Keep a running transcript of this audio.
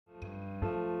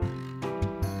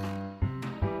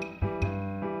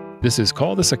This is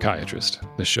Call the Psychiatrist,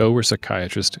 the show where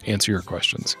psychiatrists answer your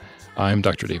questions. I'm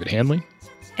Dr. David Hanley.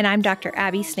 And I'm Dr.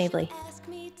 Abby Snavely.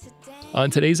 On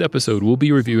today's episode, we'll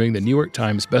be reviewing the New York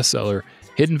Times bestseller,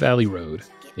 Hidden Valley Road,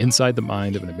 Inside the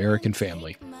Mind of an American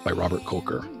Family by Robert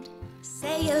Kolker.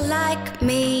 Say you like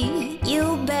me,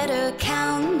 you better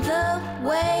count the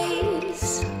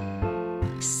ways.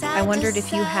 I wondered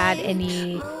if you had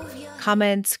any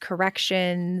comments,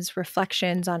 corrections,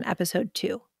 reflections on episode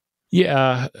 2.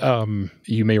 Yeah,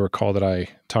 you may recall that I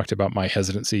talked about my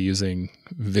hesitancy using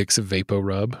Vicks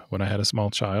VapoRub when I had a small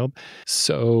child.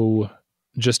 So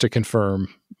just to confirm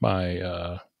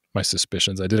my my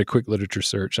suspicions, I did a quick literature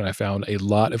search and I found a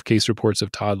lot of case reports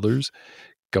of toddlers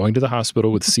going to the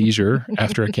hospital with seizure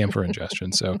after a camphor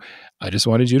ingestion. So I just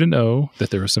wanted you to know that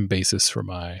there was some basis for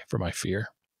my fear.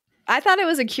 I thought it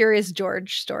was a Curious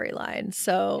George storyline,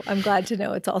 so I'm glad to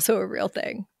know it's also a real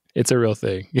thing. It's a real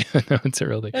thing. Yeah, no, it's a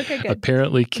real thing. Okay, good.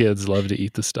 Apparently kids love to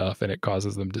eat the stuff and it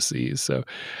causes them to seize. So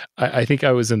I think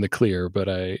I was in the clear, but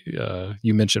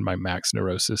you mentioned my max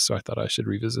neurosis, so I thought I should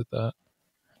revisit that.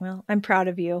 Well, I'm proud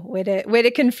of you. Way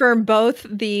to confirm both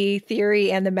the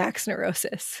theory and the max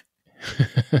neurosis.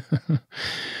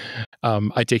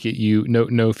 I take it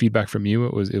no feedback from you.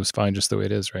 It was fine just the way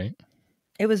it is, right?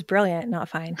 It was brilliant, not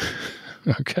fine.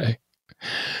 Okay.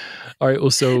 All right.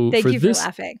 Well, so Thank you this... for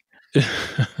laughing.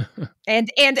 and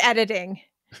editing.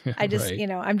 I just, right.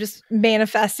 I'm just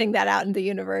manifesting that out in the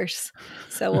universe.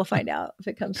 So we'll find out if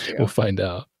it comes true. We'll find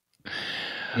out.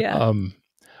 Yeah. All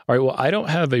right. Well, I don't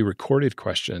have a recorded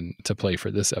question to play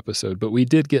for this episode, but we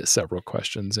did get several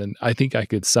questions, and I think I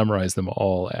could summarize them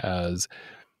all as,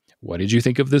 what did you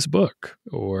think of this book?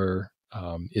 Or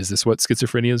is this what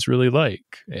schizophrenia is really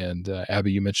like? And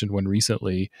Abby, you mentioned one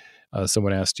recently.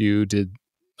 Someone asked you, did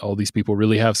all these people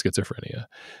really have schizophrenia?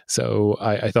 So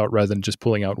I thought rather than just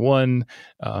pulling out one,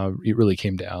 it really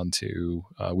came down to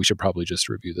we should probably just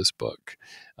review this book.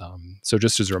 So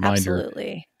just as a reminder,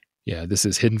 absolutely. Yeah, this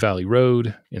is Hidden Valley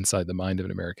Road, Inside the Mind of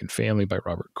an American Family by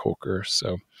Robert Kolker.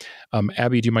 So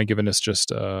Abby, do you mind giving us just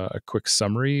a quick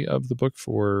summary of the book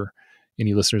for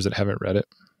any listeners that haven't read it?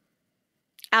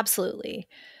 Absolutely.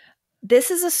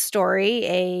 This is a story,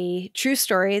 a true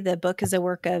story. The book is a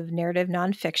work of narrative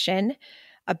nonfiction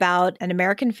about an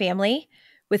American family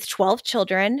with 12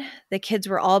 children. The kids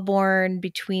were all born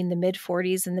between the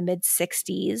mid-40s and the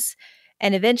mid-60s.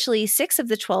 And eventually 6 of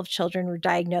the 12 children were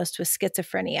diagnosed with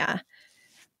schizophrenia.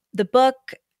 The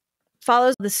book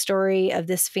follows the story of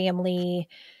this family,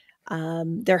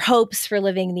 their hopes for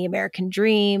living the American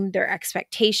dream, their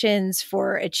expectations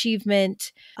for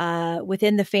achievement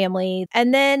within the family.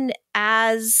 And then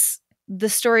as the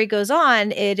story goes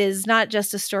on, it is not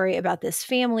just a story about this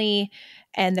family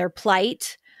and their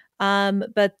plight,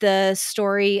 but the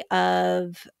story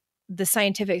of the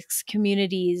scientific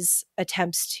community's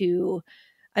attempts to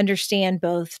understand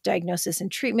both diagnosis and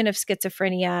treatment of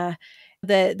schizophrenia.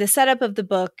 The setup of the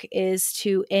book is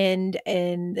to end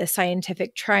in the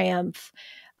scientific triumph,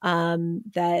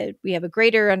 that we have a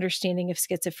greater understanding of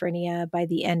schizophrenia by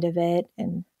the end of it,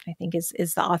 and I think is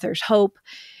the author's hope,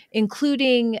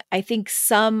 including, I think,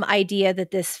 some idea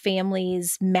that this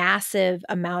family's massive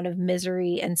amount of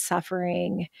misery and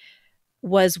suffering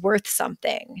was worth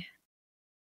something.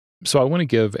 So I want to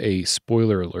give a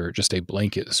spoiler alert, just a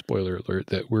blanket spoiler alert,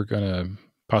 that we're going to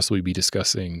possibly be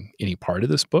discussing any part of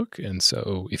this book. And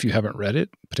so if you haven't read it,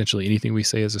 potentially anything we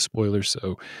say is a spoiler,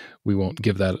 so we won't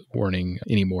give that warning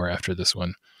anymore after this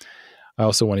one. I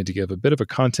also wanted to give a bit of a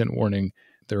content warning.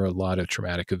 There are a lot of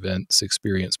traumatic events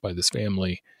experienced by this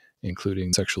family,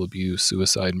 including sexual abuse,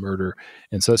 suicide, murder.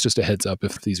 And so that's just a heads up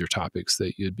if these are topics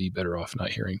that you'd be better off not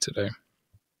hearing today.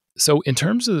 So in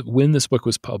terms of when this book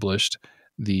was published,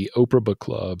 the Oprah Book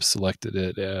Club selected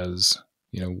it as,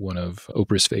 one of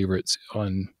Oprah's favorites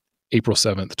on April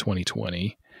 7th,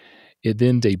 2020. It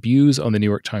then debuts on the New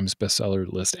York Times bestseller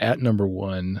list at number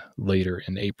 1 later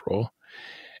in April.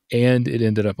 And it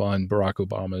ended up on Barack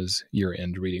Obama's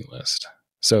year-end reading list.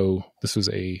 So this was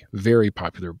a very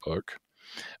popular book.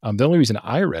 The only reason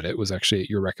I read it was actually at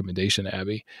your recommendation,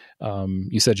 Abby.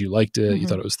 You said you liked it, you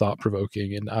thought it was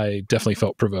thought-provoking, and I definitely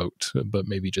felt provoked, but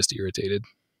maybe just irritated.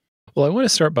 Well, I want to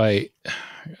start by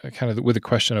kind of with a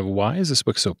question of why is this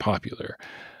book so popular?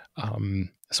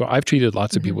 So I've treated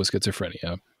lots of people with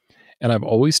schizophrenia, and I've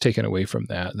always taken away from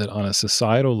that on a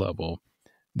societal level,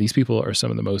 these people are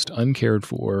some of the most uncared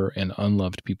for and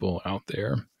unloved people out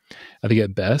there. I think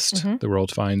at best, the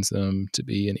world finds them to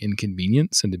be an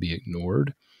inconvenience and to be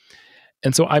ignored.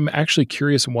 And so I'm actually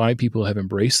curious why people have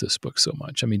embraced this book so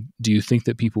much. I mean, do you think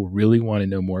that people really want to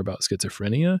know more about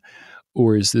schizophrenia?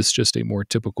 Or is this just a more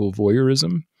typical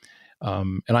voyeurism?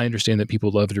 And I understand that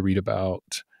people love to read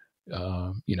about,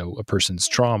 a person's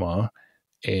trauma.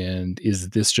 And is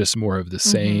this just more of the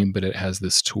same, but it has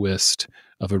this twist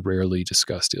of a rarely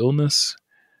discussed illness?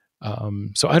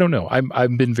 So I don't know.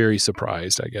 I've been very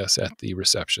surprised, I guess, at the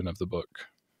reception of the book.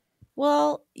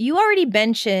 Well, you already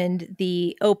mentioned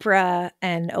the Oprah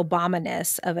and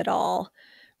Obama-ness of it all,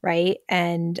 right?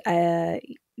 And,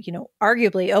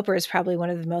 arguably Oprah is probably one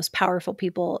of the most powerful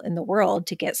people in the world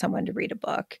to get someone to read a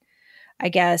book, I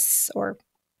guess, or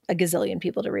a gazillion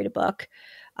people to read a book.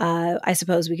 I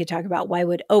suppose we could talk about why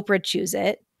would Oprah choose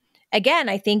it. Again,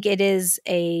 I think it is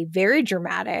a very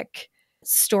dramatic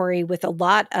story with a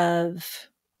lot of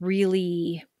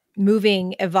really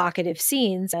moving, evocative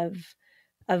scenes of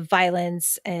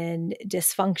violence and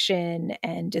dysfunction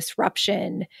and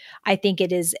disruption. I think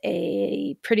it is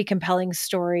a pretty compelling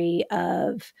story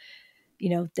of,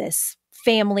 this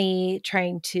family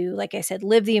trying to, like I said,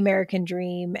 live the American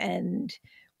dream and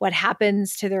what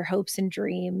happens to their hopes and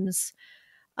dreams.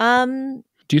 Do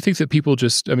you think that people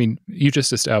you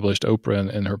just established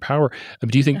Oprah and her power.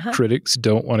 Do you think critics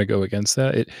don't want to go against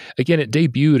that? It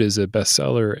debuted as a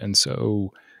bestseller. And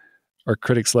so are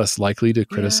critics less likely to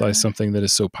criticize something that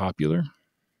is so popular?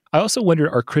 I also wonder,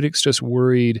 are critics just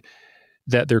worried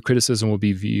that their criticism will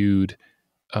be viewed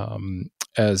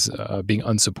as being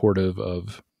unsupportive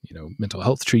of, mental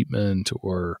health treatment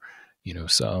or,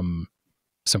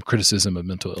 some criticism of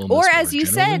mental illness? Or as you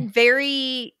generally? said,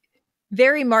 very,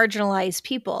 very marginalized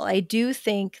people. I do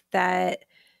think that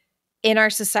in our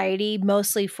society,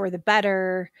 mostly for the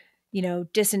better,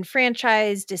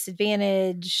 disenfranchised,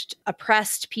 disadvantaged,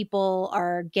 oppressed people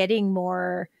are getting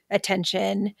more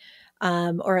attention,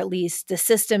 or at least the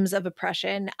systems of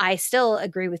oppression. I still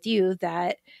agree with you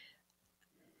that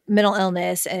mental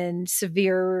illness and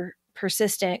severe,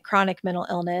 persistent, chronic mental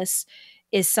illness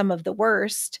is some of the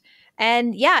worst.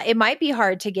 And yeah, it might be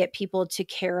hard to get people to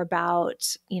care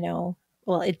about, we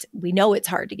know it's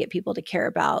hard to get people to care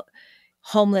about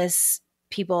homeless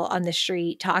people on the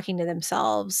street talking to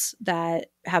themselves that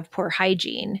have poor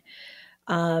hygiene.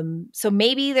 So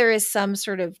maybe there is some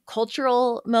sort of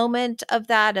cultural moment of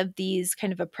that, of these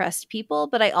kind of oppressed people.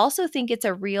 But I also think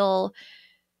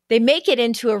they make it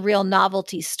into a real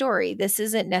novelty story. This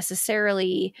isn't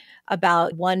necessarily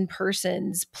about one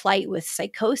person's plight with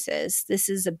psychosis. This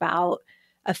is about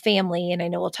a family. And I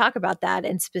know we'll talk about that.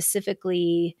 And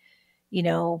specifically,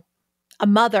 a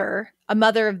mother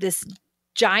of this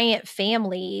giant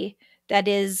family that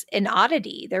is an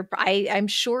oddity. I'm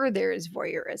sure there is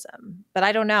voyeurism, but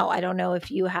I don't know. I don't know if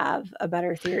you have a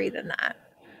better theory than that.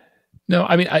 No,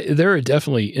 there are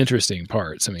definitely interesting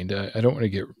parts. I don't want to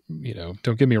get,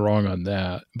 don't get me wrong on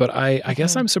that. But I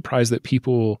guess I'm surprised that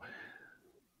people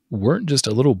weren't just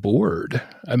a little bored.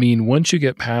 Once you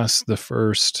get past the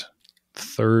first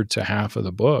third to half of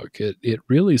the book, it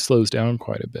really slows down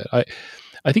quite a bit.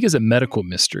 I think as a medical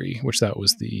mystery, which that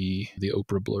was the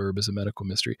Oprah blurb as a medical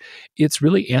mystery, it's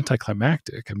really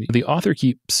anticlimactic. The author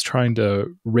keeps trying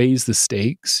to raise the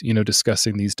stakes,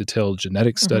 discussing these detailed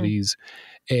genetic studies.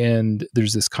 And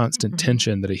there's this constant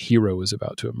tension that a hero is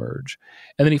about to emerge.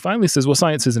 And then he finally says, well,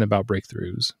 science isn't about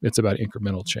breakthroughs. It's about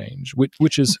incremental change,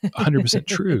 which is 100%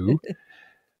 true.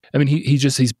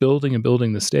 He's building and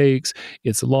building the stakes.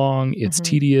 It's long, it's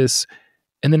tedious,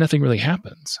 and then nothing really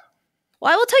happens.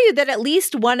 Well, I will tell you that at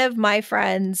least one of my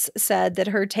friends said that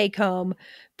her take-home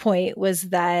point was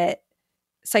that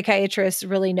psychiatrists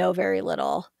really know very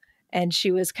little. And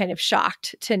she was kind of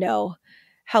shocked to know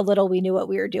how little we knew what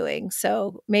we were doing.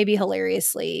 So maybe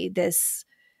hilariously, this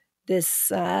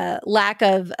lack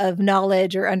of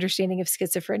knowledge or understanding of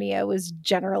schizophrenia was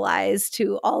generalized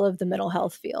to all of the mental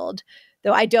health field.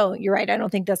 Though you're right, I don't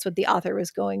think that's what the author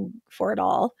was going for at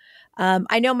all.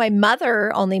 I know my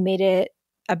mother only made it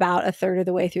about a third of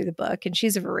the way through the book, and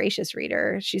she's a voracious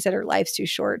reader. She said her life's too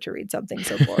short to read something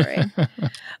so boring.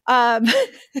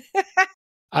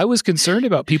 I was concerned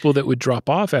about people that would drop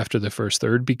off after the first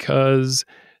third because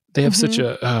they have such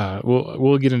a,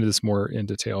 we'll get into this more in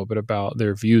detail, but about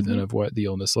their view then of what the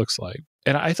illness looks like.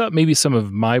 And I thought maybe some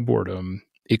of my boredom,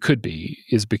 it could be,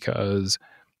 is because,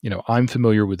 I'm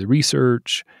familiar with the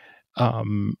research.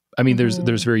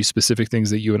 There's very specific things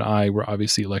that you and I were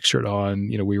obviously lectured on.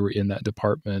 We were in that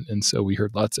department. And so we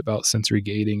heard lots about sensory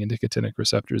gating and nicotinic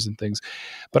receptors and things.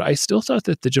 But I still thought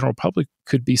that the general public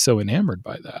could be so enamored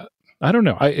by that. I don't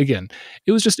know.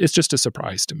 It's just a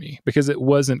surprise to me because it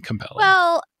wasn't compelling.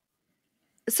 Well,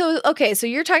 so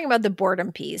you're talking about the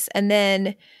boredom piece. And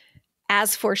then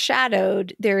as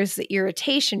foreshadowed, there's the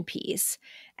irritation piece.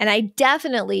 And I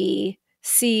definitely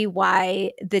see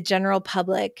why the general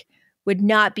public would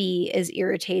not be as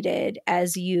irritated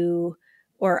as you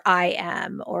or I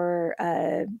am, or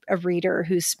a reader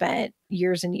who spent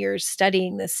years and years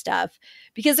studying this stuff.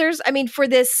 Because for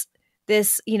this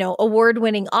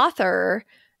award-winning author,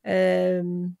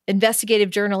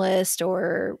 investigative journalist,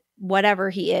 or whatever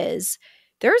he is,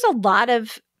 there's a lot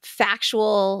of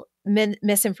factual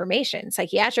misinformation,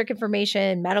 psychiatric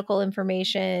information, medical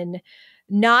information.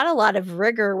 Not a lot of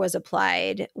rigor was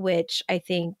applied, which I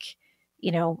think,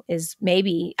 is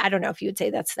maybe, I don't know if you would say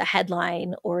that's the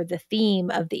headline or the theme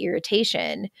of the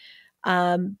irritation.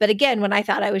 But again, when I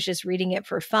thought I was just reading it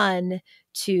for fun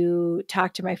to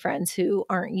talk to my friends who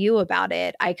aren't you about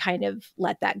it, I kind of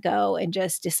let that go and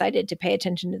just decided to pay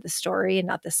attention to the story and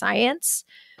not the science.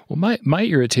 Well, my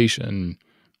irritation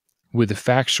with the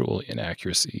factual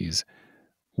inaccuracies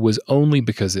was only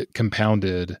because it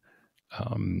compounded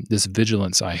this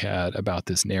vigilance I had about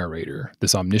this narrator,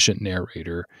 this omniscient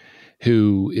narrator,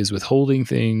 who is withholding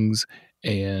things,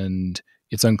 and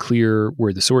it's unclear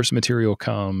where the source material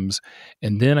comes.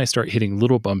 And then I start hitting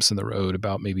little bumps in the road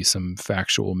about maybe some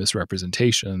factual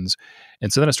misrepresentations.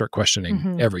 And so then I start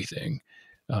questioning everything.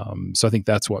 So I think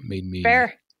that's what made me...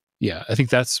 Fair. Yeah, I think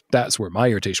that's where my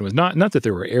irritation was. Not that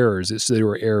there were errors, it's there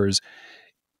were errors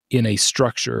in a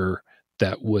structure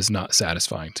that was not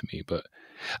satisfying to me. But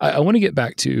I want to get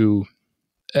back to,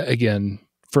 again,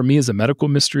 for me as a medical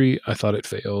mystery, I thought it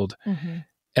failed.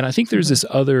 And I think there's this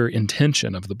other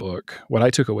intention of the book. What I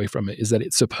took away from it is that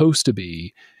it's supposed to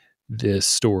be this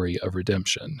story of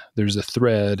redemption. There's a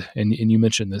thread, and you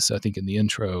mentioned this, I think, in the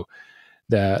intro,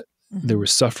 that there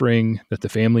was suffering that the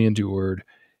family endured,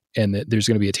 and that there's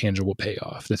going to be a tangible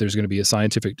payoff, that there's going to be a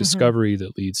scientific discovery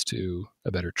that leads to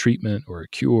a better treatment or a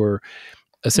cure,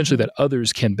 essentially that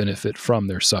others can benefit from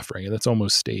their suffering. And that's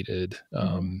almost stated,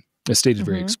 it's stated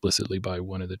very explicitly by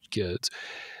one of the kids.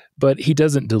 But he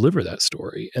doesn't deliver that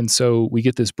story. And so we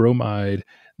get this bromide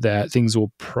that things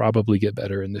will probably get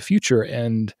better in the future.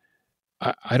 And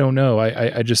I don't know.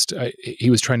 He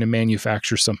was trying to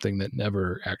manufacture something that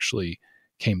never actually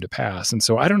came to pass. And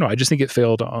so I don't know. I just think it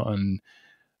failed on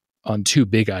two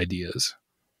big ideas.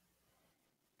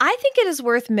 I think it is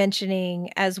worth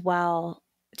mentioning as well,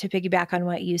 to piggyback on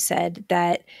what you said,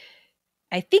 that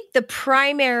I think the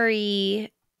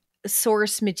primary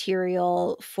source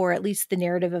material for at least the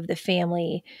narrative of the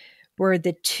family were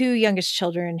the two youngest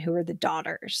children, who were the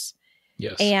daughters.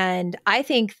 Yes. And I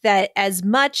think that as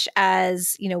much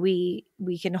as, we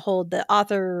can hold the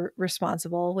author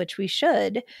responsible, which we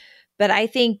should, but I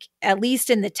think at least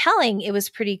in the telling, it was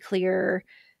pretty clear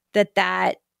that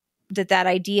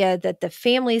idea that the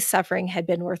family's suffering had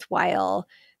been worthwhile,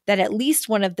 that at least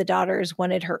one of the daughters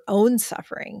wanted her own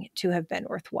suffering to have been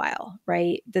worthwhile,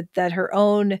 right? That her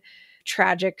own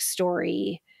tragic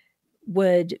story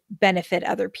would benefit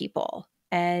other people.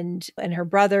 And her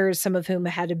brothers, some of whom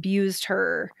had abused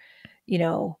her,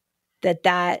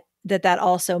 that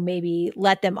also maybe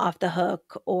let them off the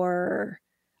hook, or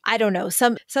I don't know,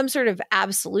 some sort of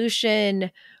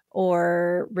absolution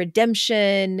or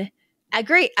redemption.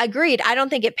 Agreed. I don't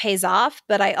think it pays off,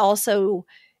 but I also,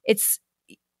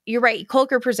 you're right.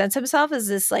 Kolker presents himself as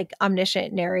this like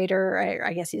omniscient narrator.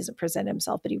 I guess he doesn't present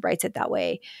himself, but he writes it that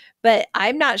way. But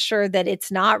I'm not sure that it's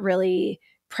not really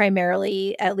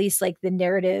primarily, at least like the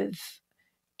narrative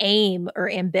aim or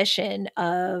ambition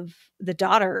of the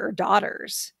daughter or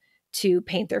daughters to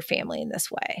paint their family in this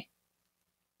way.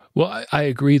 Well, I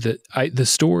agree that the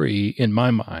story in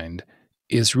my mind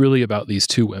is really about these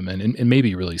two women, and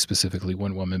maybe really specifically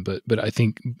one woman, but I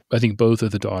think both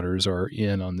of the daughters are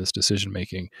in on this decision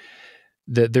making,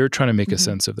 that they're trying to make a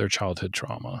sense of their childhood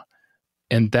trauma.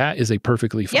 And that is a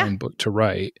perfectly fine book to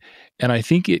write. And I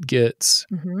think it gets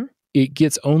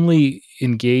only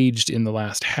engaged in the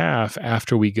last half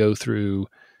after we go through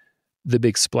the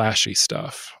big splashy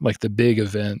stuff, like the big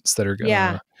events that are going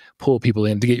to pull people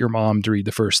in, to get your mom to read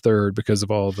the first third because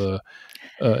of all the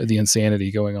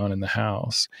insanity going on in the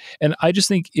house. And I just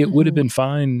think it would have been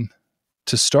fine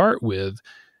to start with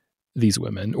these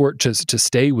women, or to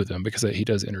stay with them, because he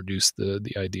does introduce the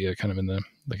idea kind of in the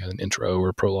like an intro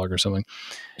or prologue or something.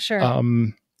 Sure.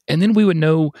 And then we would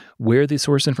know where the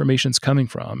source information is coming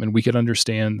from, and we could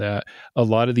understand that a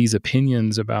lot of these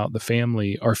opinions about the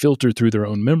family are filtered through their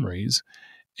own memories.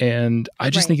 And I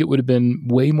just think it would have been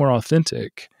way more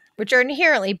authentic. Which are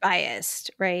inherently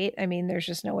biased, right? I mean, there's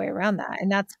just no way around that.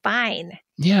 And that's fine.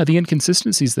 Yeah, the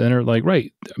inconsistencies then are like,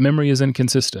 right, memory is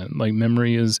inconsistent. Like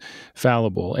memory is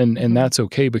fallible. And that's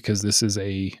okay, because this is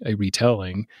a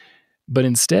retelling. But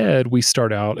instead, we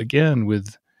start out again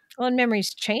with... Well, and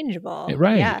memory's changeable.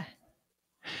 Right. Yeah.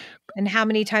 And how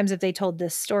many times have they told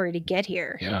this story to get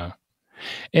here? Yeah.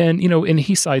 And, and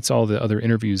he cites all the other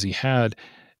interviews he had.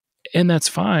 And that's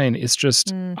fine. It's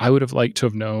just, I would have liked to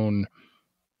have known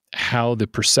how the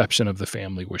perception of the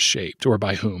family was shaped, or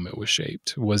by whom it was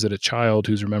shaped. Was it a child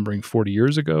who's remembering 40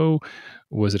 years ago?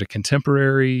 Was it a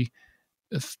contemporary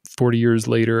 40 years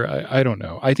later? I don't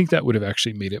know. I think that would have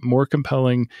actually made it more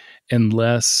compelling and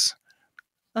less,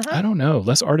 I don't know,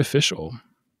 less artificial.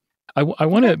 I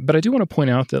want to, but I do want to point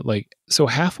out that, like, so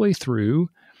halfway through,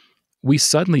 we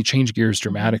suddenly change gears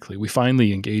dramatically. We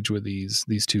finally engage with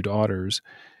these two daughters.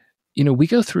 You know, we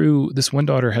go through, this one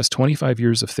daughter has 25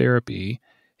 years of therapy.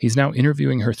 He's now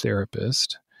interviewing her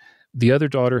therapist. The other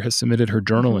daughter has submitted her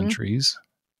journal entries.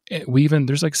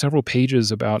 There's like several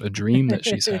pages about a dream that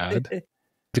she's had.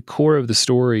 The core of the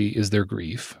story is their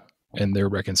grief and their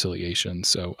reconciliation.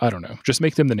 So I don't know, just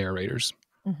make them the narrators.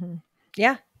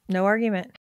 Yeah, no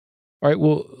argument. All right,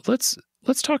 well, let's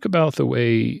talk about the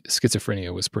way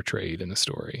schizophrenia was portrayed in the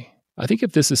story. I think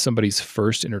if this is somebody's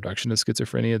first introduction to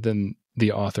schizophrenia, then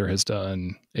the author has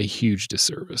done a huge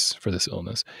disservice for this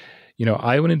illness. You know,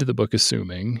 I went into the book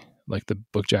assuming, like the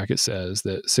book jacket says,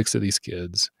 that 6 of these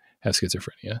kids have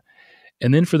schizophrenia.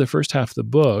 And then for the first half of the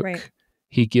book,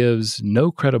 he gives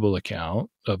no credible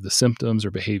account of the symptoms or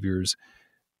behaviors,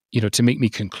 you know, to make me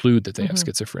conclude that they have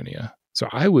schizophrenia. So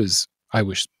I was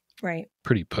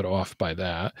pretty put off by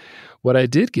that. What I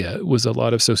did get was a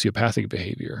lot of sociopathic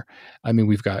behavior. I mean,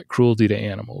 we've got cruelty to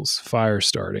animals, fire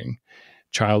starting,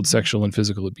 child sexual and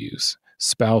physical abuse,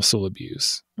 spousal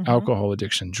abuse, alcohol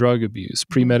addiction, drug abuse,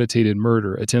 premeditated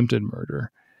murder, attempted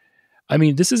murder. I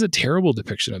mean, this is a terrible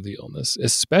depiction of the illness,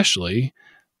 especially,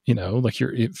 you know, like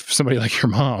if somebody like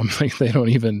your mom, like they don't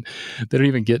even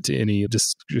get to any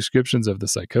descriptions of the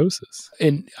psychosis.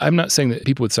 And I'm not saying that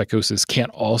people with psychosis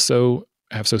can't also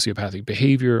have sociopathic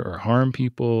behavior or harm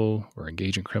people or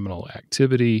engage in criminal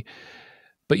activity.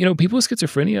 But, you know, people with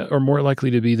schizophrenia are more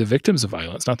likely to be the victims of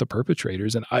violence, not the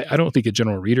perpetrators. And I don't think a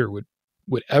general reader would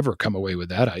ever come away with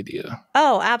that idea.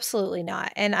 Oh, absolutely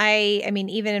not. And I mean,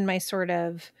 even in my sort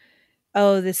of,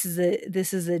 this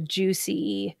is a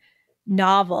juicy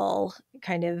novel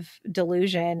kind of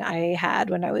delusion I had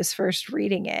when I was first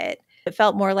reading it, it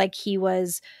felt more like he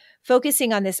was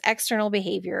focusing on this external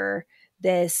behavior,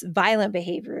 this violent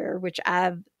behavior, which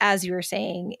as you were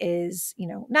saying is, you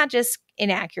know, not just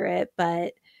inaccurate,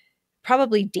 but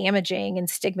probably damaging and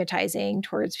stigmatizing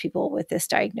towards people with this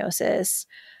diagnosis.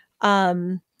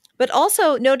 But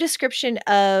also no description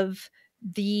of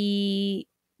the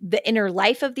inner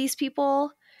life of these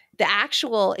people. The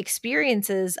actual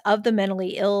experiences of the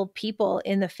mentally ill people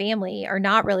in the family are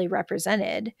not really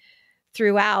represented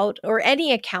throughout, or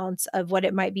any accounts of what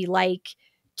it might be like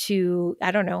to,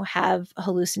 I don't know, have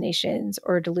hallucinations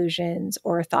or delusions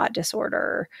or thought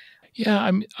disorder.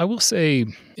 Yeah, I will say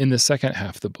in the second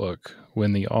half of the book,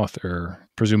 when the author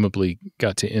presumably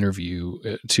got to interview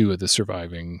 2 of the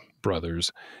surviving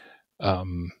brothers,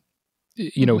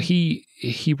 you know,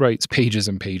 he writes pages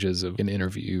and pages of an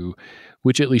interview,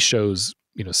 which at least shows,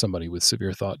 you know, somebody with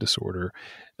severe thought disorder.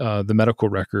 The medical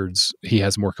records, he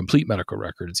has more complete medical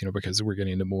records, you know, because we're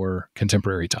getting into more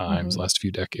contemporary times, last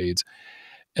few decades.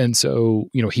 And so,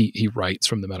 you know, he writes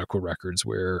from the medical records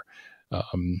where,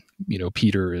 you know,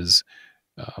 Peter is,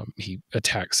 he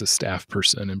attacks a staff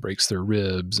person and breaks their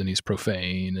ribs, and he's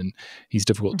profane and he's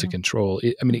difficult to control.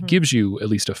 It gives you at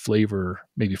least a flavor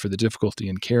maybe for the difficulty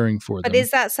in caring for them. But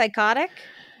is that psychotic?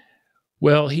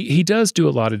 Well, he does do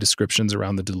a lot of descriptions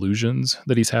around the delusions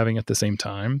that he's having at the same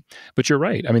time. But you're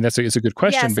right. I mean, it's a good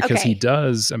question, because he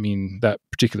does. I mean, that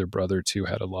particular brother too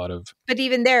had a lot of. But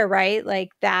even there, right? Like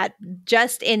that,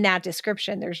 just in that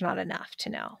description, there's not enough to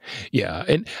know. Yeah.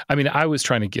 And I mean, I was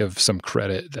trying to give some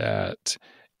credit that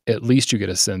at least you get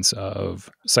a sense of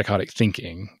psychotic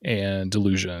thinking and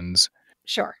delusions.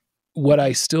 Sure. What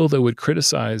I still, though, would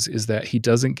criticize is that he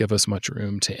doesn't give us much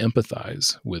room to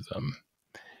empathize with them.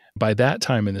 By that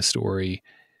time in the story,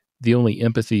 the only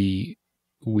empathy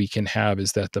we can have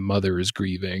is that the mother is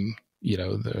grieving, you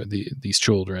know, these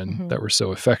children that were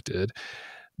so affected.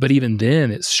 But even then,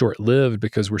 it's short-lived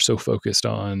because we're so focused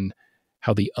on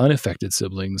how the unaffected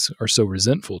siblings are so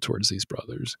resentful towards these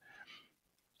brothers.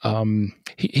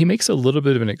 He makes a little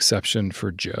bit of an exception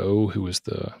for Joe, who was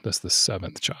that's the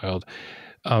 7th child.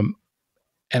 And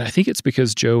I think it's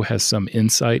because Joe has some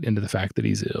insight into the fact that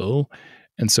he's ill.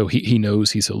 And so he knows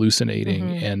he's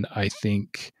hallucinating. And I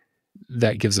think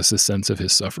that gives us a sense of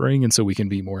his suffering. And so we can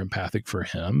be more empathic for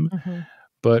him.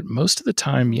 But most of the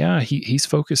time, yeah, he's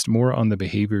focused more on the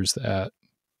behaviors that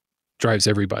drives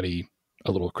everybody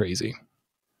a little crazy.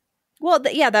 Well,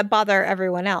 that bother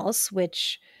everyone else,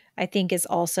 which I think is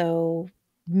also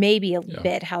maybe a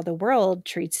bit how the world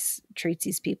treats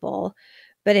these people.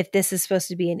 But if this is supposed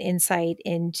to be an insight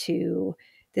into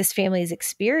this family's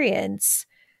experience,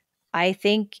 I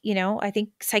think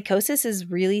psychosis is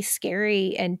really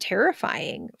scary and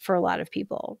terrifying for a lot of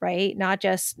people, right? Not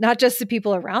just the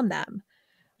people around them.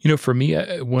 For me,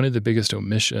 one of the biggest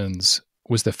omissions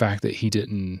was the fact that he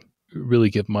didn't really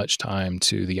give much time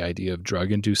to the idea of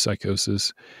drug-induced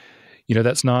psychosis.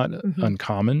 That's not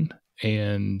uncommon,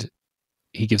 and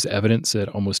he gives evidence that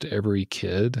almost every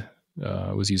kid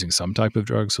was using some type of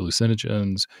drugs,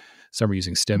 hallucinogens. Some are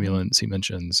using stimulants. He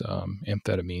mentions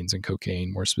amphetamines and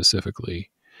cocaine more specifically.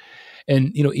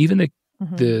 And, even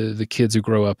the kids who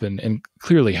grow up and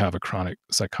clearly have a chronic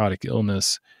psychotic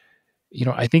illness,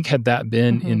 I think had that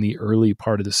been in the early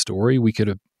part of the story, we could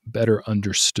have better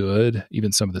understood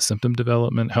even some of the symptom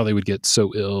development, how they would get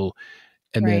so ill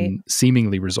and then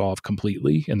seemingly resolve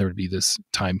completely. And there would be this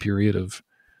time period of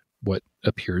what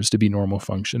appears to be normal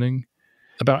functioning.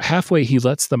 About halfway, he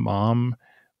lets the mom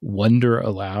wonder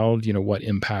aloud, what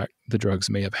impact the drugs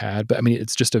may have had. But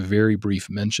it's just a very brief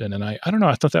mention. And I don't know,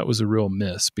 I thought that was a real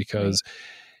miss because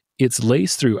it's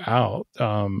laced throughout,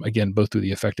 again, both through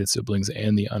the affected siblings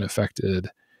and the unaffected,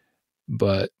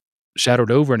 but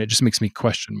shadowed over, and it just makes me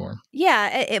question more.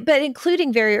 Yeah, but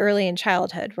including very early in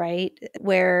childhood, right?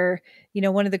 Where,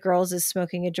 one of the girls is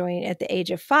smoking a joint at the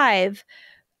age of 5.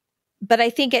 But I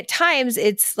think at times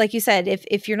it's, like you said,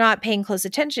 if you're not paying close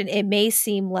attention, it may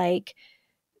seem like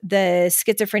the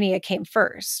schizophrenia came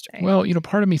first. Right? Well,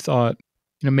 part of me thought,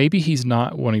 maybe he's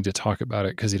not wanting to talk about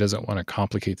it because he doesn't want to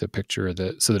complicate the picture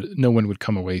so that no one would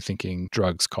come away thinking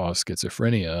drugs cause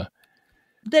schizophrenia.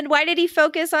 Then why did he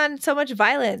focus on so much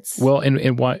violence? Well,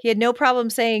 and why he had no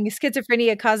problem saying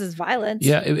schizophrenia causes violence.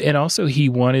 Yeah, and also he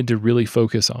wanted to really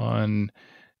focus on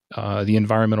the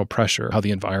environmental pressure, how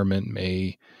the environment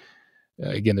may.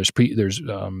 Again, there's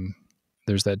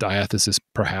that diathesis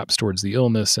perhaps towards the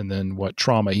illness, and then what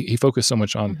trauma. He focused so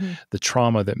much on the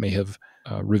trauma that may have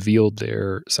revealed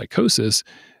their psychosis,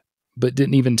 but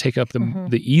didn't even take up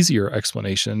the easier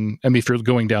explanation. If you're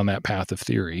going down that path of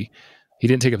theory, he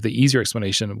didn't take up the easier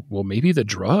explanation. Well, maybe the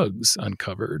drugs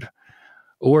uncovered,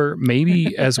 or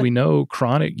maybe, as we know,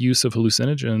 chronic use of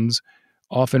hallucinogens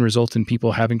often result in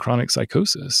people having chronic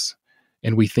psychosis.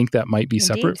 And we think that might be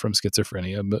separate from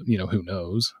schizophrenia, but, who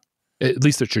knows? At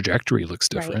least the trajectory looks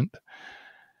different.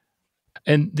 Right.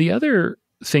 And the other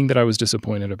thing that I was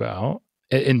disappointed about,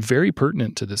 and very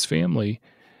pertinent to this family,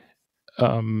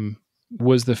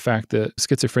 was the fact that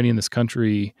schizophrenia in this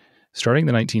country, starting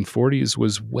in the 1940s,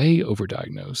 was way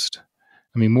overdiagnosed.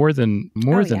 More than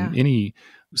any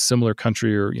similar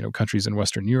country or, countries in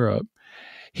Western Europe.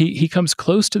 He comes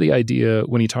close to the idea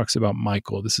when he talks about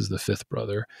Michael. This is the 5th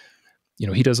brother.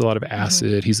 He does a lot of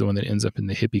acid. He's the one that ends up in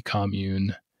the hippie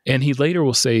commune. And he later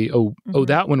will say, oh,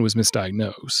 that one was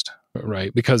misdiagnosed,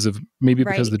 right? Because of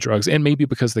the drugs, and maybe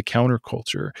because of the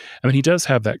counterculture. He does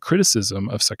have that criticism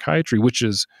of psychiatry, which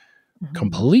is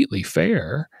completely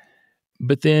fair.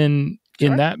 But then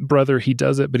in that brother, he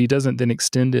does it, but he doesn't then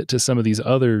extend it to some of these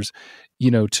others,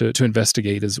 to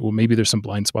investigate as, well, maybe there's some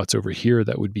blind spots over here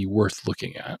that would be worth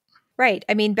looking at. Right.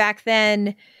 Back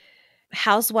then,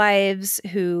 housewives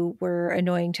who were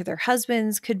annoying to their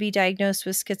husbands could be diagnosed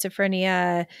with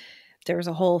schizophrenia. There was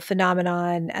a whole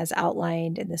phenomenon, as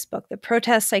outlined in this book, the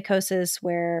protest psychosis,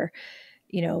 where,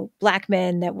 Black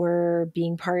men that were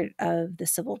being part of the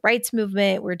civil rights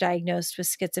movement were diagnosed with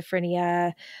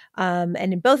schizophrenia. And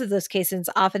in both of those cases,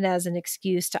 often as an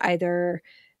excuse to either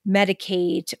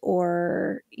medicate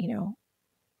or,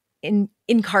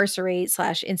 incarcerate /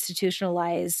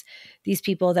 institutionalize these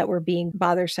people that were being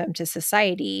bothersome to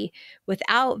society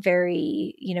without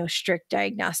very, strict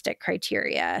diagnostic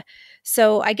criteria.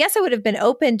 So I guess I would have been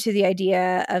open to the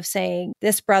idea of saying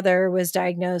this brother was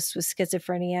diagnosed with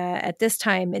schizophrenia at this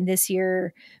time in this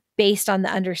year based on the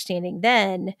understanding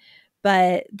then,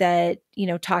 but that,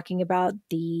 talking about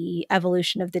the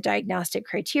evolution of the diagnostic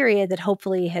criteria that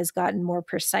hopefully has gotten more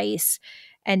precise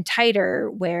and tighter,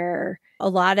 where a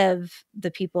lot of the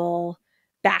people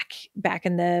back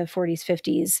in the 40s,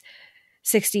 50s,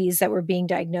 60s that were being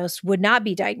diagnosed would not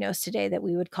be diagnosed today, that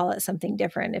we would call it something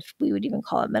different, if we would even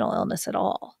call it mental illness at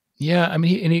all. Yeah,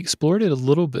 he explored it a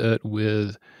little bit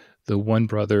with the one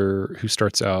brother who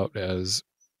starts out as,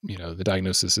 the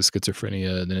diagnosis is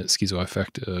schizophrenia, and then it's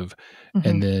schizoaffective,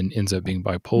 and then ends up being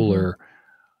bipolar.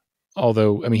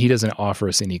 Although, he doesn't offer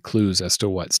us any clues as to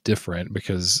what's different,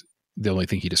 because the only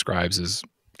thing he describes is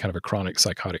kind of a chronic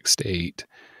psychotic state.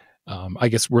 I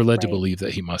guess we're led to believe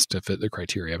that he must have fit the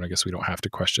criteria. I guess we don't have to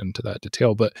question to that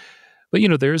detail. But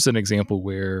there's an example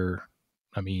where,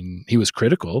 he was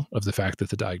critical of the fact that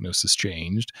the diagnosis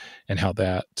changed and how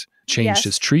that changed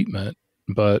his treatment.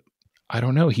 But I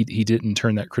don't know. He didn't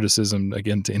turn that criticism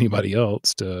again to anybody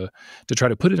else to try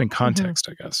to put it in context,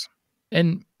 I guess.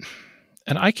 And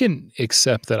I can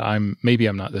accept that maybe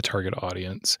I'm not the target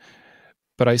audience,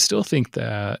 but I still think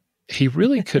that he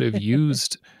really could have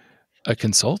used a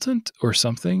consultant or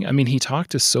something. I mean, he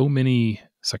talked to so many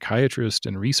psychiatrists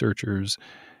and researchers.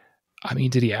 I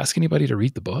mean, did he ask anybody to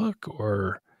read the book?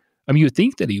 Or, I mean, you would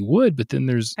think that he would, but then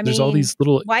there's all these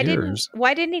little errors.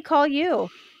 Why didn't he call you?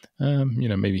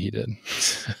 Maybe he did.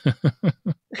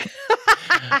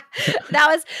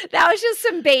 That was just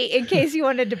some bait in case you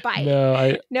wanted to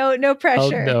bite. No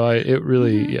pressure. It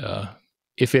really,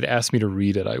 if it asked me to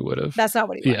read it, I would have. That's not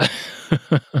what he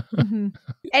wanted.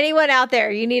 Anyone out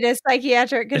there, you need a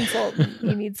psychiatric consultant.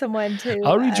 You need someone to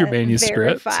I'll read your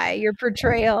manuscript. Verify your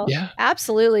portrayal. Yeah.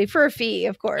 Absolutely. For a fee,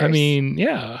 of course. I mean,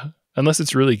 yeah. Unless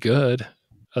it's really good.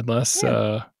 Unless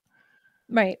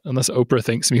right. Unless Oprah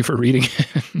thanks me for reading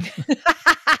it.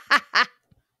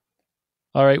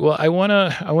 All right. Well, I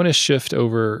wanna shift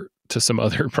over to some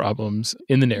other problems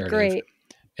in the narrative. Great.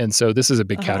 And so this is a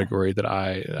big category that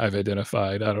I've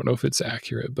identified. I don't know if it's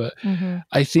accurate, but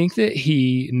I think that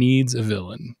he needs a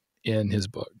villain in his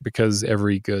book, because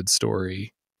every good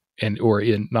story or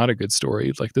in not a good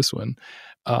story like this one,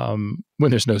 when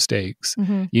there's no stakes,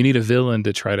 you need a villain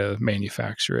to try to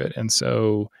manufacture it. And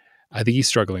so I think he's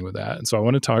struggling with that. And so I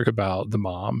want to talk about the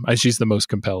mom. She's the most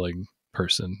compelling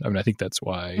person. I mean, I think that's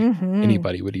why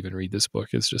anybody would even read this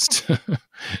book, is just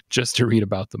just to read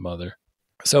about the mother.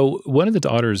 So one of the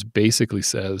daughters basically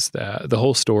says that the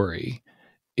whole story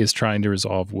is trying to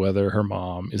resolve whether her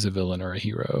mom is a villain or a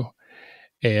hero.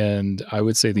 And I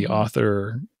would say the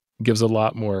author gives a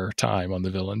lot more time on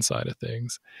the villain side of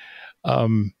things.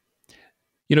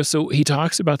 So he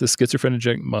talks about the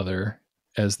schizophrenic mother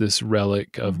as this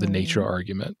relic of the nature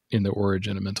argument in the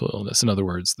origin of mental illness. In other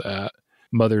words, that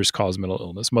mothers cause mental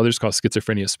illness. Mothers cause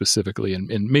schizophrenia specifically, and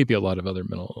maybe a lot of other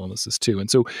mental illnesses too. And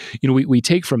so, we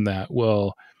take from that,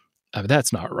 well,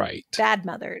 that's not right. Bad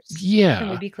mothers. Yeah. Can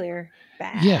we be clear?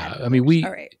 Bad. Yeah. I mean,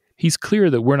 All right. He's clear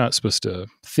that we're not supposed to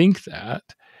think that.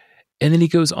 And then he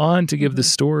goes on to give the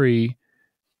story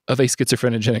of a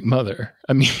schizophrenic mother.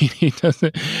 I mean, he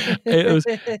doesn't.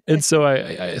 And so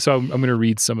I'm going to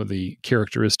read some of the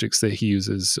characteristics that he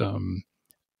uses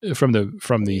from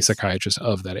the psychiatrist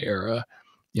of that era.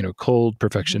 Cold,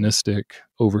 perfectionistic,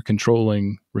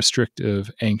 over-controlling, restrictive,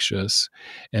 anxious,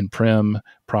 and prim,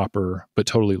 proper, but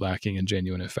totally lacking in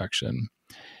genuine affection.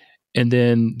 And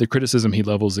then the criticism he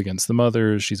levels against the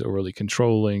mother: she's overly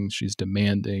controlling, she's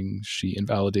demanding, she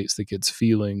invalidates the kid's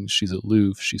feelings, she's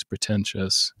aloof, she's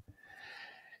pretentious.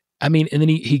 I mean, and then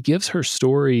he gives her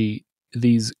story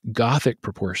these gothic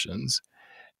proportions.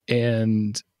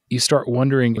 And you start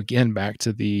wondering, again, back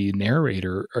to the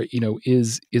narrator,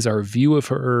 is our view of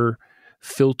her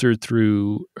filtered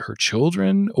through her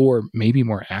children, or maybe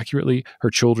more accurately, her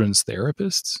children's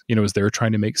therapists? As they're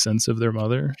trying to make sense of their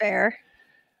mother? Fair.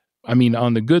 I mean,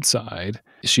 on the good side,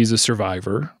 she's a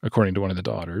survivor, according to one of the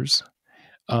daughters.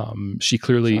 She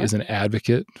clearly is an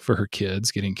advocate for her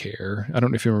kids getting care. I don't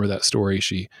know if you remember that story.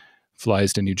 She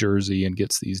flies to New Jersey and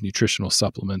gets these nutritional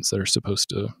supplements that are supposed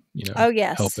to,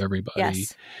 help everybody.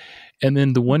 Yes. And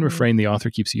then the one refrain the author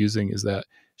keeps using is that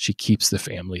she keeps the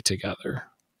family together.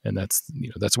 And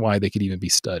that's why they could even be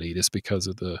studied, is because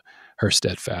of her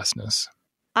steadfastness.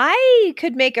 I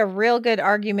could make a real good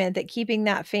argument that keeping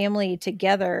that family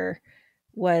together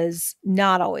was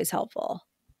not always helpful.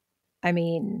 I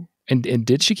mean, and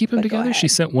did she keep them together? She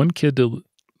sent one kid to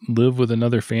live with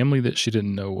another family that she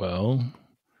didn't know well.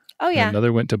 Oh, yeah. And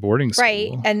another went to boarding school.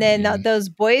 Right. And then those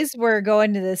boys were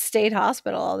going to the state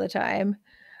hospital all the time.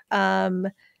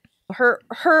 Her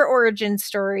origin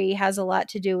story has a lot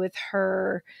to do with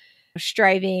her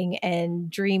striving and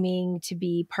dreaming to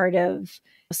be part of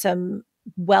some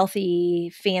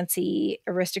wealthy, fancy,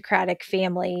 aristocratic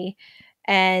family.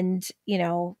 And,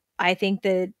 I think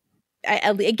that,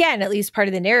 again, at least part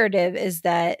of the narrative is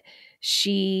that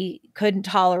she couldn't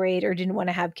tolerate or didn't want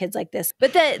to have kids like this.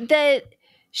 But that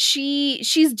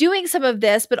she's doing some of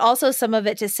this, but also some of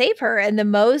it to save her. And the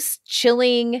most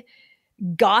chilling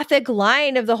gothic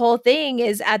line of the whole thing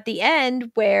is at the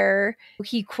end, where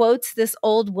he quotes this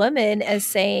old woman as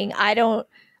saying,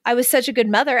 I was such a good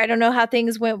mother. I don't know how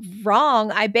things went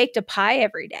wrong. I baked a pie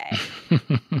every day.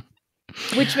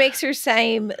 Which makes her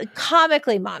seem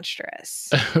comically monstrous.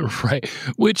 Right.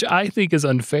 Which I think is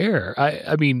unfair.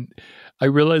 I mean, I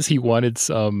realize he wanted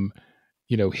some,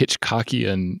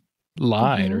 Hitchcockian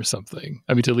line or something.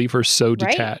 I mean, to leave her so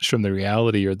detached from the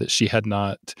reality, or that she had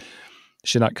not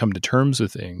come to terms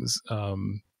with things.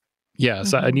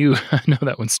 Yes, I knew. I know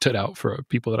that one stood out for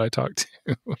people that I talked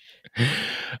to.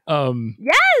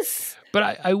 Yes.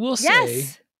 But I will say,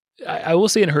 Yes. I will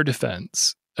say in her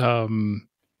defense,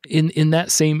 in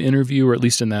that same interview, or at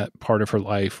least in that part of her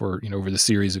life, or over the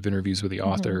series of interviews with the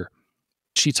author,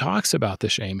 she talks about the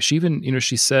shame. She even,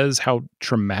 she says how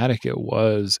traumatic it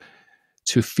was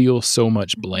to feel so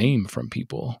much blame from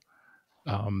people.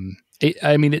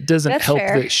 It doesn't That's help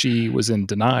fair. that she was in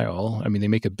denial. I mean, they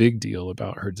make a big deal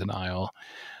about her denial.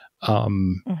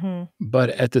 But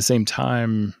at the same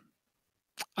time,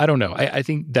 I don't know. I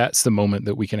think that's the moment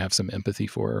that we can have some empathy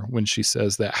for, when she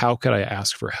says that, how could I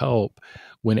ask for help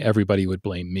when everybody would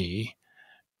blame me?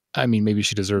 I mean, maybe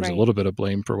she deserves a little bit of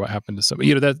blame for what happened to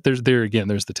somebody. That there's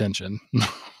the tension.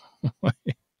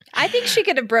 I think she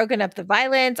could have broken up the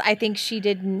violence. I think she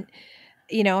didn't,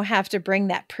 have to bring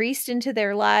that priest into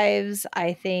their lives.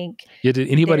 I think. Yeah. Did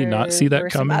anybody not see that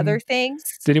coming? Some other things.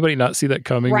 Did anybody not see that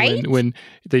coming? Right? When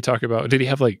they talk about, did he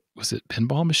have was it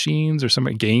pinball machines or some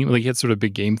game? Like he had sort of a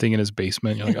big game thing in his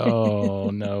basement. You're like, oh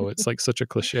no, it's like such a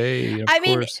cliche. Of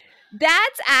course.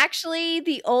 That's actually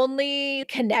the only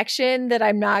connection that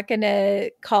I'm not going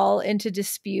to call into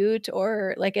dispute,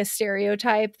 or like a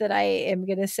stereotype that I am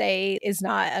going to say is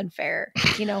not unfair.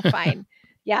 Fine.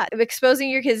 Yeah. Exposing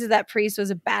your kids to that priest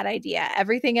was a bad idea.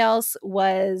 Everything else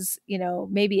was,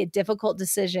 maybe a difficult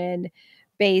decision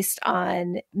based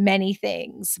on many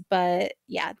things. But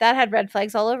yeah, that had red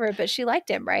flags all over it. But she liked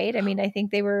him, right? I mean, I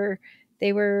think they were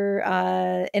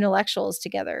intellectuals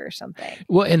together or something.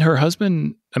 Well, and her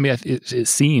husband, I mean, it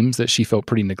seems that she felt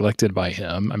pretty neglected by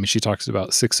him. I mean, she talks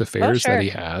about 6 affairs that he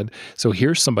had. So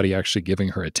here's somebody actually giving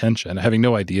her attention, having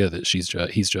no idea that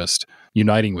he's just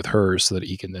uniting with her so that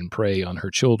he can then prey on her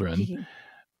children.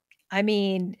 I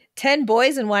mean, 10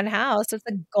 boys in one house, it's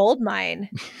a gold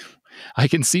mine. I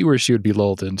can see where she would be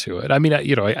lulled into it. I mean,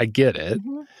 I get it.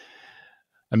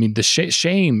 I mean, the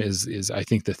shame is I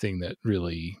think the thing that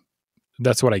really,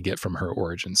 that's what I get from her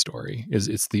origin story, is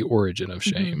it's the origin of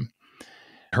shame.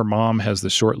 Her mom has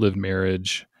the short-lived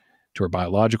marriage to her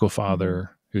biological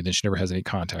father, who then she never has any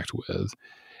contact with.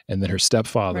 And then her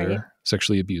stepfather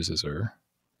sexually abuses her.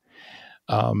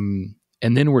 And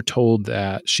then we're told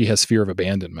that she has fear of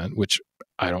abandonment, which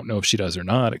I don't know if she does or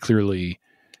not. Clearly,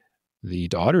 the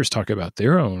daughters talk about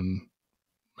their own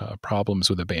problems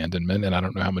with abandonment, and I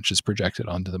don't know how much is projected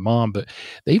onto the mom, but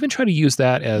they even try to use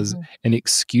that as an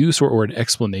excuse or an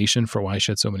explanation for why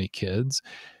she had so many kids.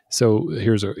 So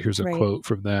here's a quote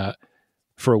from that.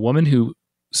 For a woman who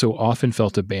so often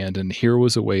felt abandoned, here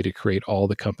was a way to create all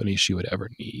the company she would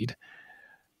ever need.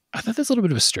 I thought that's a little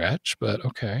bit of a stretch, but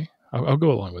okay, I'll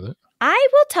go along with it. I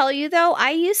will tell you though,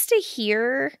 I used to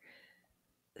hear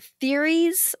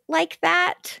theories like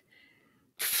that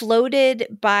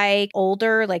floated by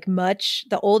older,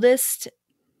 the oldest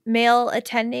male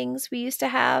attendings we used to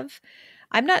have.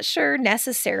 I'm not sure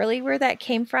necessarily where that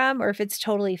came from or if it's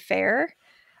totally fair.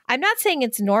 I'm not saying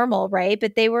it's normal, right?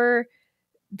 But they were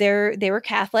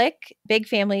Catholic. Big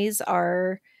families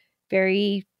are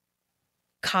very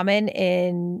common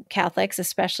in Catholics,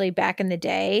 especially back in the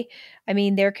day. I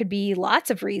mean, there could be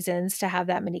lots of reasons to have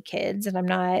that many kids, and I'm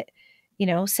not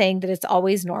saying that it's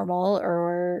always normal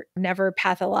or never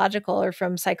pathological or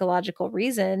from psychological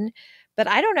reason. But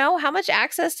I don't know, how much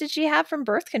access did she have from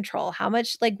birth control? How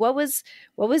much, what was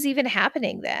even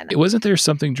happening then? Wasn't there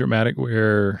something dramatic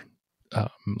where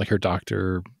her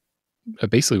doctor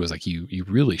basically was like, you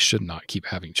really should not keep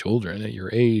having children at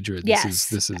your age, or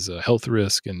this is a health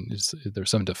risk, and there's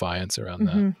some defiance around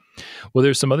that. Well,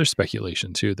 there's some other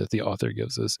speculation too that the author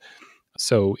gives us.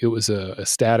 So it was a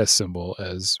status symbol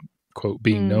as, quote,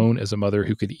 being known as a mother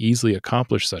who could easily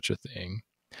accomplish such a thing.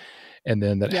 And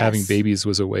then that having babies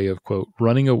was a way of, quote,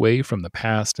 running away from the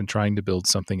past and trying to build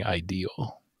something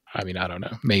ideal. I mean, I don't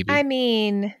know. Maybe.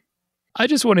 I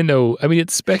just want to know. I mean,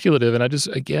 it's speculative. And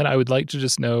I would like to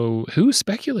just know who's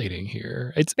speculating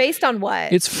here. It's based on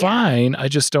what? It's fine. I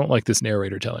just don't like this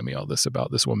narrator telling me all this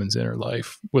about this woman's inner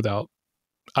life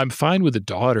I'm fine with the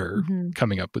daughter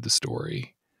coming up with the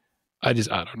story. I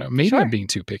don't know. Maybe I'm being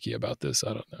too picky about this.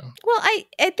 I don't know. Well, I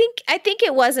think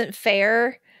it wasn't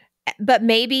fair, but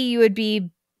maybe you would be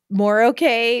more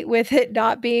okay with it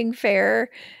not being fair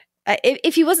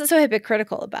if he wasn't so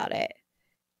hypocritical about it,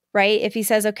 right? If he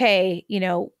says, okay,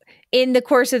 in the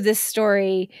course of this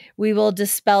story, we will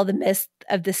dispel the myth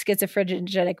of the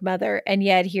schizophrenic mother, and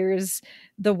yet here's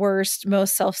the worst,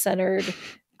 most self-centered,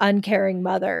 uncaring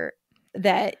mother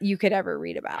that you could ever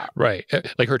read about. Right.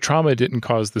 Like her trauma didn't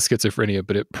cause the schizophrenia,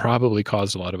 but it probably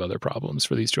caused a lot of other problems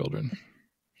for these children.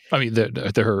 I mean,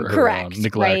 her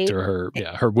neglect, right, or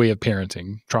her way of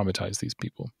parenting traumatized these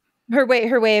people. her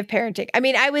way of parenting. I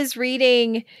mean, I was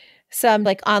reading some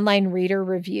like online reader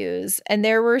reviews, and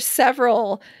there were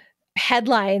several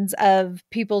headlines of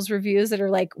people's reviews that are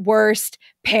like worst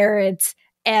parents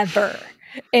ever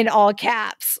in all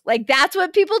caps. Like that's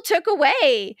what people took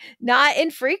away. Not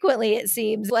infrequently, it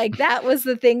seems. Like that was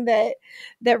the thing that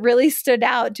really stood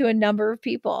out to a number of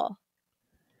people.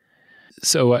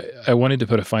 So I wanted to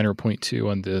put a finer point too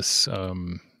on this,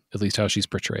 at least how she's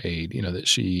portrayed, that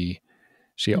she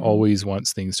always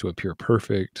wants things to appear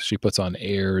perfect. She puts on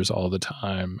airs all the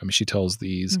time. I mean, she tells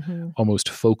these almost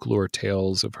folklore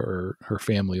tales of her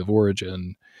family of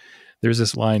origin. There's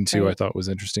this line too I thought was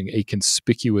interesting: a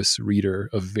conspicuous reader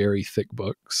of very thick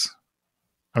books.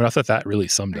 I mean, I thought that really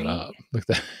summed it up. Like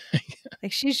that.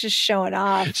 Like she's just showing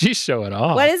off. She's showing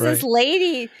off. What is this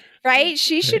lady? Right?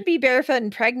 She should be barefoot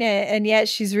and pregnant, and yet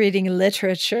she's reading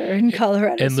literature in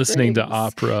Colorado and listening Springs. to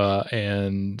opera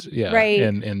and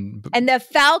and the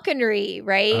falconry,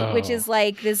 right? Which is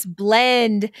like this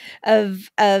blend of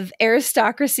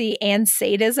aristocracy and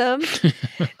sadism.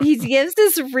 He gives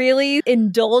this really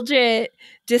indulgent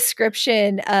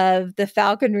description of the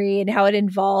falconry and how it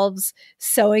involves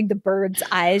sewing the bird's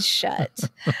eyes shut.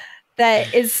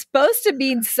 That is supposed to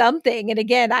mean something. And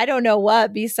again, I don't know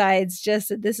what besides just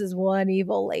that this is one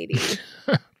evil lady.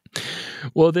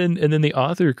 Well, then the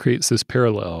author creates this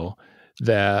parallel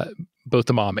that both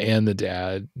the mom and the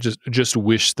dad just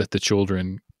wish that the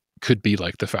children could be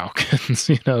like the falcons,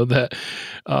 that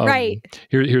right.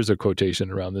 Here's a quotation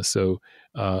around this. So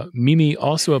Mimi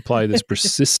also applied this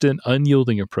persistent,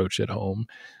 unyielding approach at home,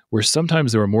 where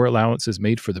sometimes there were more allowances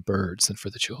made for the birds than for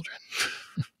the children.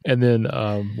 And then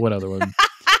one other one. That's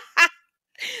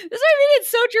what I mean. It's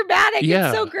so dramatic. Yeah,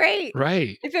 it's so great.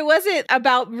 Right. If it wasn't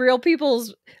about real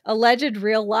people's alleged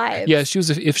real lives. Yeah,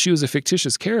 if she was a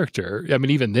fictitious character, I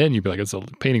mean, even then you'd be like, it's a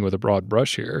painting with a broad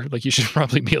brush here. Like you should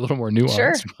probably be a little more nuanced.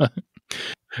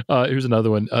 Sure. Here's another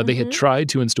one. They had tried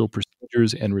to instill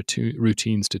procedures and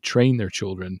routines to train their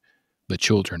children, but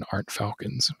children aren't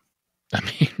falcons. I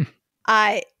mean,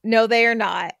 no, they are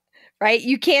not. Right?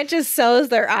 You can't just sew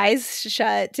their eyes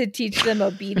shut to teach them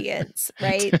obedience,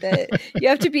 right? You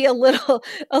have to be a little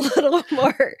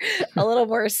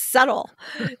more subtle.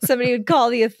 Somebody would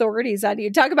call the authorities on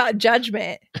you. Talk about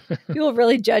judgment. People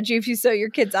really judge you if you sew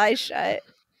your kid's eyes shut.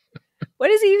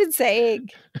 What is he even saying?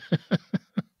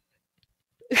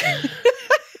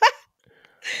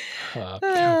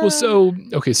 So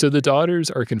the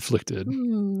daughters are conflicted.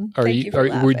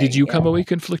 Did you come away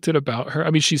conflicted about her?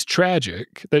 I mean, she's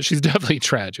tragic. She's definitely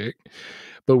tragic,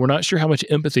 but we're not sure how much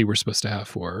empathy we're supposed to have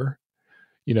for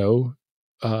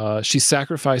her. She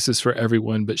sacrifices for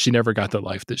everyone, but she never got the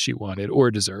life that she wanted or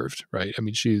deserved. Right? I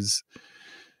mean, she's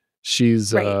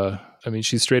right.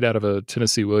 She's straight out of a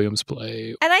Tennessee Williams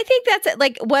play. And I think that's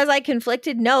like, was I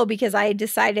conflicted? No, because I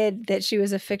decided that she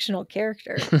was a fictional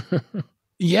character.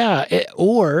 Yeah,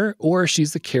 or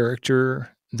she's the character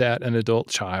that an adult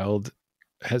child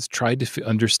has tried to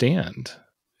understand.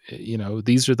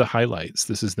 These are the highlights.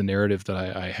 This is the narrative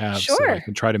that I have, sure. So I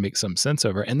can try to make some sense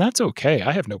of her, and that's okay.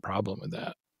 I have no problem with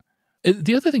that.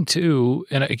 The other thing too,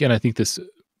 and again, I think this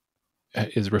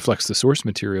reflects the source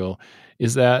material,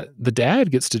 is that the dad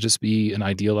gets to just be an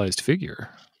idealized figure.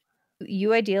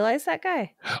 You idealize that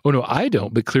guy? Oh, no, I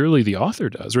don't. But clearly the author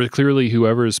does, or clearly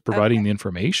whoever is providing the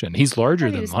information. He's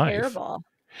larger than life. Terrible.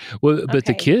 Well, but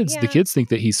the kids think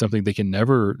that he's something they can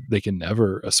never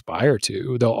aspire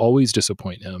to. They'll always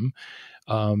disappoint him.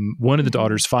 One of the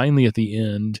daughters finally at the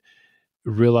end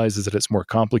realizes that it's more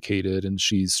complicated, and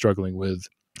she's struggling with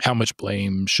how much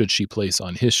blame should she place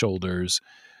on his shoulders.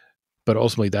 But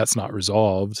ultimately that's not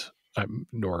resolved.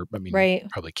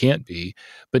 Probably can't be.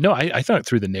 But no, I thought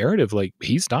through the narrative, like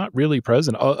he's not really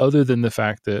present other than the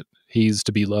fact that he's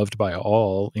to be loved by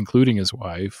all, including his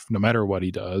wife, no matter what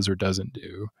he does or doesn't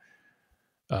do.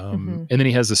 And then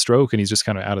he has a stroke and he's just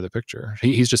kind of out of the picture.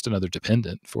 He's just another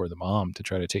dependent for the mom to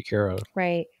try to take care of.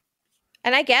 Right.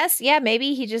 And I guess,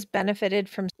 maybe he just benefited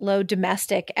from low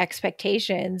domestic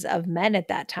expectations of men at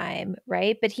that time,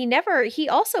 right? But he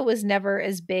also was never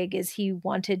as big as he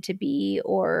wanted to be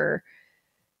or,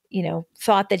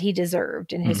 thought that he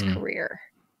deserved in his career,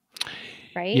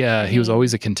 right? Yeah, he was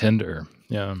always a contender.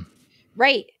 Yeah.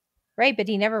 Right. But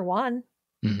he never won.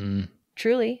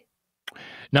 Truly.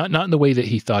 Not in the way that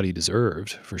he thought he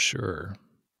deserved, for sure.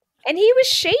 And he was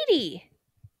shady.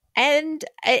 And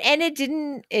it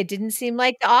didn't seem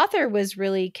like the author was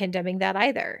really condemning that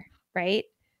either, right?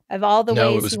 Of all the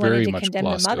ways he wanted to condemn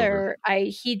the mother,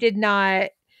 he did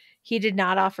not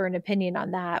offer an opinion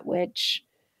on that, which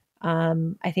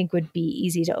I think would be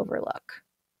easy to overlook.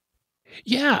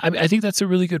 Yeah, I think that's a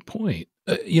really good point.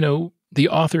 the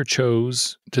author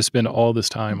chose to spend all this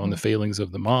time on the Mhm. failings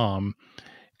of the mom,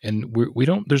 and we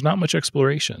don't. There's not much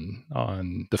exploration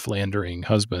on the philandering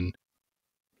husband.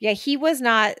 Yeah, he was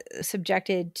not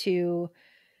subjected to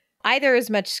either as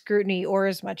much scrutiny or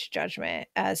as much judgment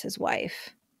as his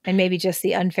wife. And maybe just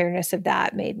the unfairness of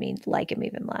that made me like him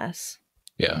even less.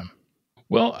 Yeah.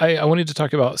 Well, I wanted to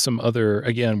talk about some other.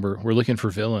 Again, we're looking for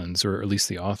villains, or at least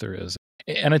the author is,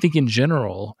 and I think in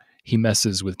general he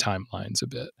messes with timelines a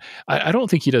bit. I don't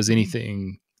think he does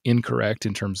anything incorrect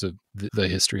in terms of the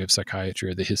history of psychiatry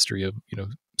or the history of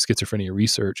schizophrenia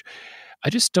research. I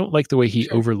just don't like the way he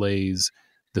Sure. overlays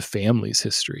the family's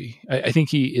history. I think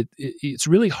it's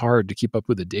really hard to keep up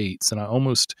with the dates, and I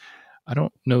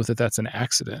don't know that that's an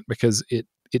accident because it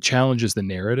challenges the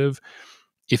narrative.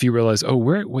 If you realize, oh,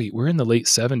 we're in the late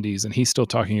 70s and he's still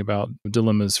talking about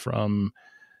dilemmas from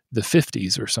the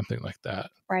 50s or something like that.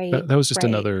 Right. That was just right.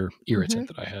 another irritant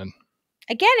that I had.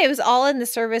 Again, it was all in the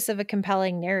service of a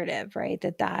compelling narrative, right?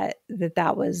 That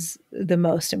was the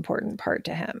most important part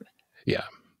to him. Yeah.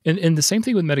 And the same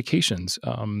thing with medications.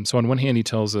 So on one hand, he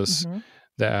tells us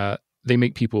that they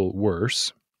make people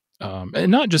worse.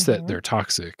 And not just that they're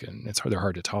toxic and they're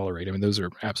hard to tolerate. I mean, those are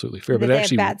absolutely fair. But But they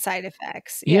actually, have bad side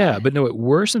effects. yeah, but no, it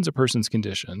worsens a person's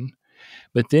condition.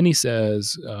 But then he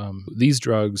says these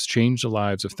drugs change the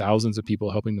lives of thousands of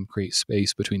people, helping them create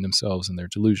space between themselves and their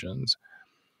delusions.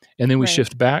 And then we Right.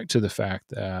 shift back to the fact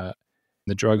that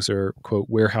the drugs are, quote,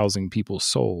 warehousing people's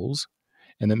souls,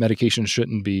 and that medication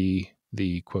shouldn't be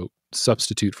the, quote,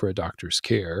 substitute for a doctor's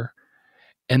care.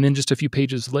 And then just a few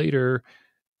pages later,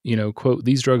 quote,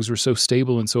 these drugs were so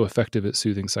stable and so effective at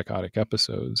soothing psychotic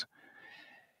episodes.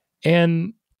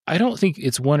 And I don't think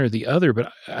it's one or the other,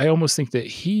 but I almost think that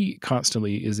he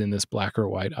constantly is in this black or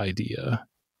white idea.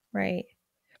 Right.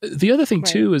 The other thing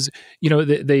too is,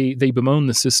 they bemoan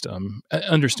the system,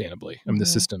 understandably. I mean, the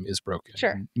system is broken.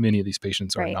 Sure. Many of these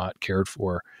patients are not cared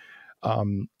for.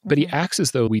 But he acts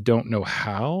as though we don't know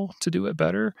how to do it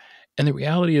better. And the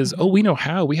reality is, we know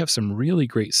how. We have some really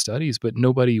great studies, but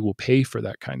nobody will pay for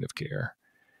that kind of care.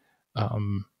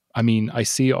 I mean, I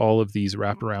see all of these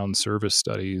wraparound service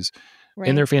studies,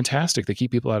 and they're fantastic. They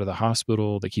keep people out of the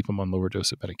hospital. They keep them on lower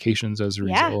dose of medications as a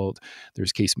result.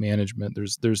 There's case management.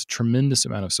 There's a tremendous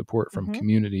amount of support from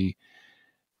community,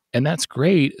 and that's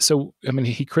great. So, I mean,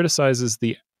 he criticizes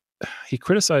the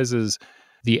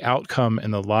outcome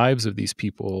and the lives of these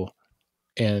people,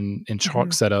 and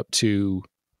chalks that up to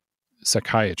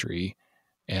psychiatry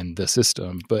and the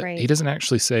system. But he doesn't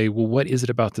actually say, well, what is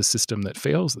it about the system that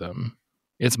fails them?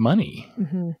 It's money.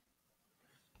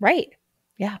 Right.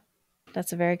 Yeah.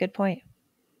 That's a very good point.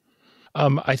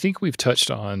 I think we've touched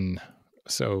on,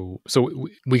 so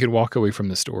we could walk away from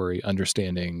the story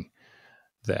understanding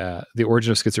that the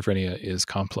origin of schizophrenia is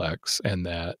complex and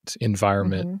that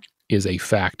environment is a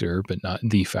factor, but not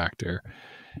the factor.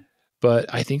 But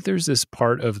I think there's this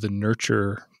part of the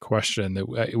nurture question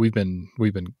that we've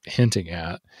been hinting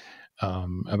at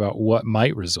about what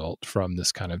might result from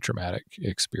this kind of traumatic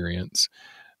experience.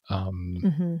 A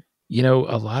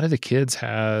lot of the kids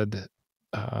had.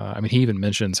 He even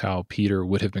mentions how Peter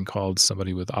would have been called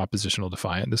somebody with oppositional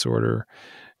defiant disorder.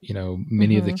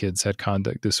 Many of the kids had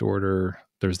conduct disorder.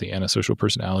 There's the antisocial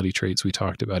personality traits we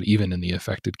talked about, even in the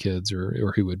affected kids,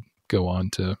 or who would go on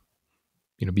to,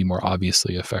 be more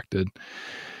obviously affected.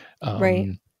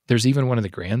 There's even one of the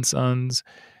grandsons,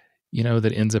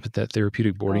 that ends up at that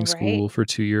therapeutic boarding school for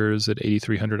 2 years at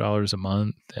 $8,300 a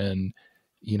month. And,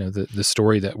 the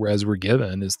story that as we're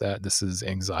given is that this is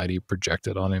anxiety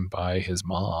projected on him by his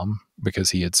mom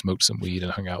because he had smoked some weed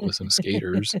and hung out with some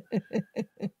skaters.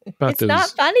 It's not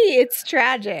funny. It's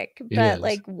tragic. But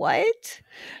like, what?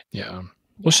 Yeah.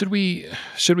 Well, should we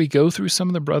go through some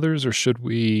of the brothers, or should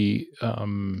we,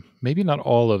 maybe not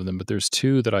all of them, but there's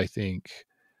two that I think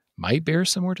might bear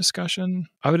some more discussion.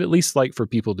 I would at least like for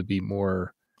people to be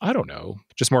more, I don't know,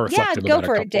 just more reflective about a couple. Yeah,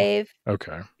 go for it, Dave.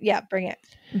 Okay. Yeah, bring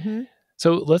it.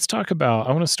 So let's talk about,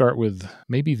 I want to start with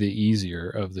maybe the easier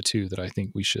of the two that I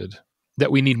think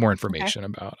that we need more information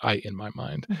about, in my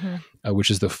mind, which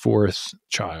is the fourth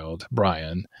child,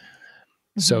 Brian.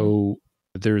 So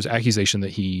there's accusation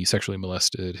that he sexually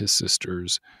molested his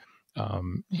sisters.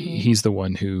 He's the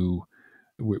one who,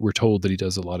 we're told that he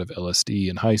does a lot of LSD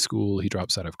in high school. He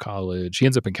drops out of college. He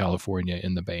ends up in California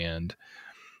in the band.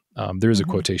 There's a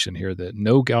quotation here that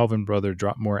no Galvin brother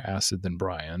dropped more acid than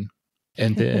Brian.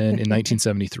 And then in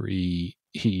 1973,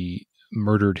 he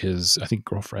murdered his, I think,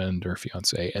 girlfriend or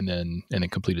fiance, and then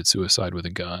completed suicide with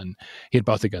a gun. He had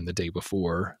bought the gun the day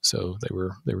before, so they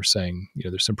were saying,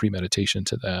 there's some premeditation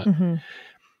to that.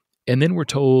 And then we're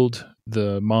told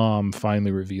the mom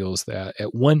finally reveals that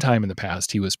at one time in the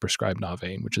past, he was prescribed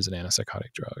Novain, which is an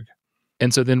antipsychotic drug.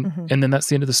 And so then, and then that's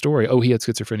the end of the story. Oh, he had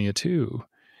schizophrenia too.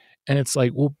 And it's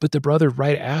like, well, but the brother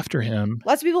right after him.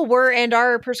 Lots of people were and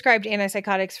are prescribed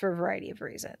antipsychotics for a variety of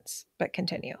reasons, but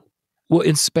continue. Well,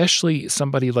 especially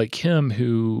somebody like him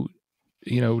who,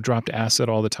 dropped acid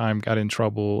all the time, got in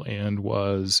trouble, and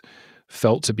was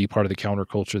felt to be part of the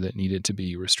counterculture that needed to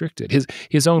be restricted.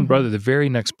 His own brother, the very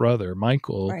next brother,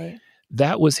 Michael,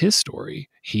 that was his story.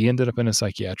 He ended up in a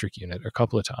psychiatric unit a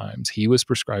couple of times. He was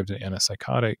prescribed an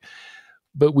antipsychotic.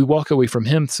 But we walk away from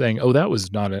him saying, oh, that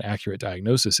was not an accurate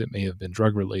diagnosis. It may have been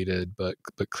drug related, but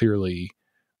clearly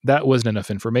that wasn't enough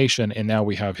information. And now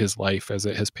we have his life as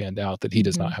it has panned out that he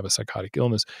does not have a psychotic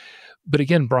illness. But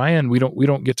again, Brian, we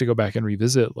don't get to go back and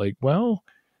revisit like, well,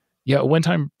 yeah, a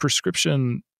one-time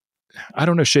prescription. I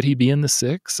don't know. Should he be in the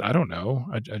 6? I don't know.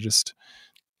 I just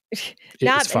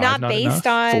not based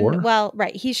on 4? Well,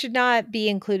 right. He should not be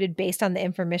included based on the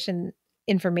information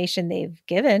they've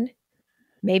given.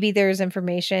 Maybe there's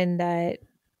information that,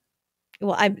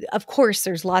 of course,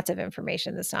 there's lots of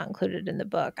information that's not included in the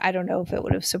book. I don't know if it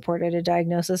would have supported a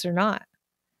diagnosis or not.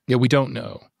 Yeah, we don't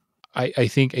know. I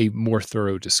think a more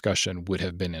thorough discussion would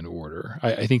have been in order.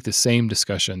 I think the same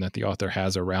discussion that the author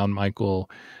has around Michael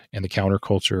and the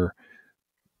counterculture,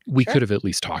 we could have at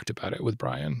least talked about it with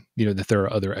Brian, that there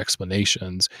are other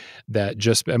explanations that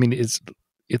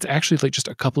it's actually like just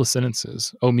a couple of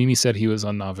sentences. Oh, Mimi said he was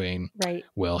on Novain. Right.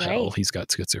 Well, hell, he's got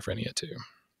schizophrenia too.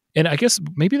 And I guess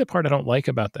maybe the part I don't like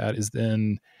about that is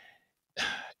then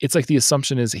it's like the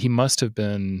assumption is he must have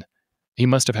had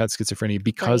schizophrenia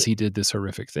because he did this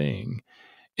horrific thing.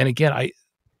 And again,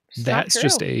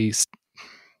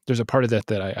 there's a part of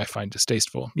that I find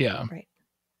distasteful. Yeah. Right.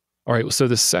 All right. So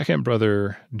the second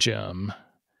brother, Jim,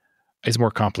 is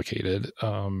more complicated,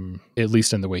 at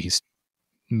least in the way he's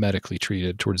medically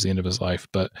treated towards the end of his life.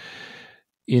 But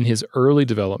in his early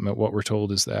development, what we're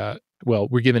told is that,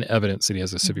 we're given evidence that he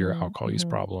has a severe alcohol use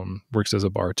problem, works as a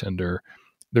bartender.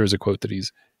 There's a quote that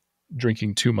he's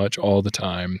drinking too much all the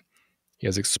time. He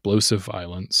has explosive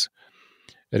violence.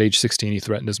 At age 16, he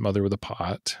threatened his mother with a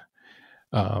pot.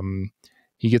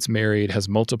 He gets married, has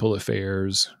multiple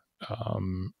affairs.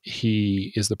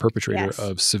 He is the perpetrator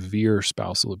of severe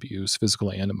spousal abuse, physical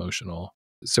and emotional.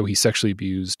 So he sexually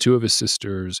abused 2 of his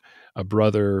sisters. A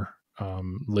brother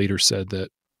later said that.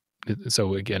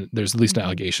 So again, there's at least an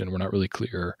allegation. We're not really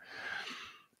clear.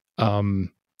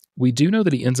 We do know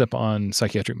that he ends up on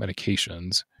psychiatric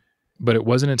medications, but it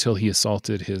wasn't until he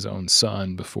assaulted his own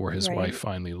son before his wife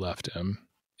finally left him.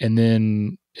 And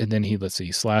then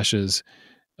he slashes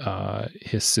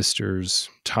his sister's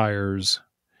tires.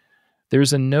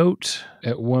 There's a note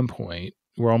at one point,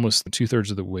 we're almost 2/3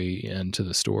 of the way into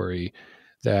the story,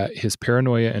 that his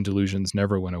paranoia and delusions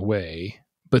never went away,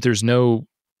 but there's never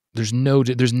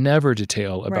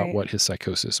detail about what his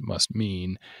psychosis must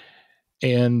mean.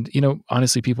 And,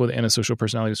 honestly, people with antisocial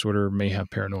personality disorder may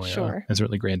have paranoia and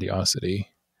certainly grandiosity.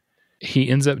 He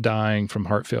ends up dying from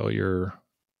heart failure.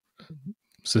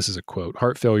 So this is a quote: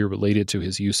 heart failure related to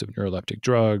his use of neuroleptic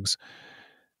drugs,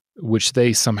 which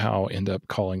they somehow end up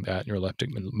calling that neuroleptic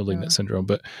malignant syndrome.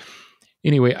 But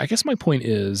anyway, I guess my point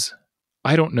is,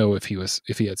 I don't know if he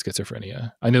had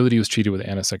schizophrenia. I know that he was treated with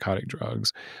antipsychotic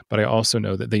drugs, but I also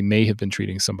know that they may have been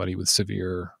treating somebody with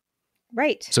severe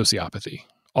sociopathy.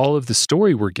 All of the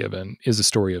story we're given is a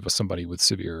story of somebody with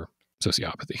severe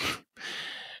sociopathy.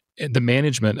 And the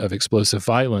management of explosive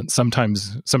violence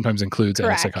sometimes includes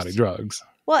antipsychotic drugs.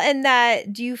 Well,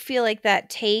 and do you feel like that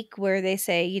take where they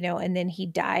say, and then he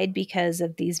died because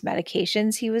of these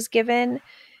medications he was given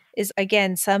is,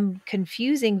 again, some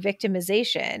confusing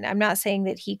victimization. I'm not saying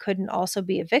that he couldn't also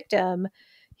be a victim.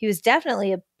 He was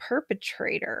definitely a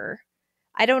perpetrator.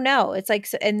 I don't know. It's like,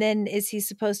 and then is he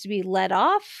supposed to be let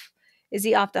off? Is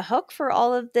he off the hook for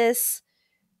all of this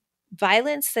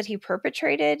violence that he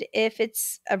perpetrated if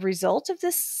it's a result of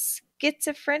this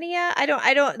schizophrenia? I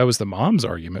don't. That was the mom's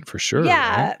argument for sure.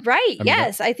 Yeah, right. I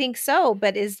Yes, I think so.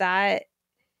 But is the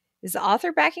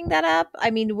author backing that up?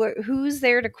 I mean, who's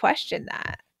there to question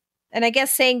that? And I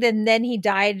guess saying that then he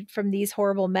died from these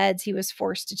horrible meds he was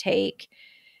forced to take,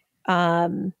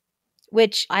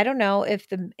 which I don't know if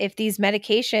these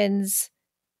medications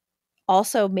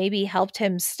also maybe helped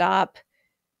him stop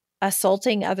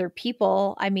assaulting other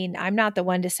people. I mean, I'm not the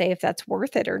one to say if that's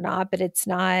worth it or not, but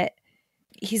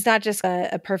he's not just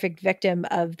a perfect victim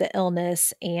of the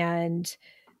illness and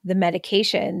the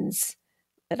medications.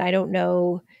 But I don't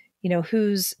know,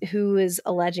 who is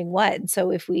alleging what. And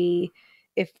so if the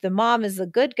mom is the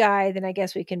good guy, then I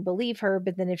guess we can believe her.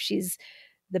 But then if she's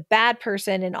the bad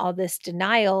person in all this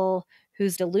denial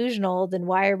who's delusional, then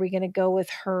why are we going to go with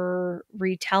her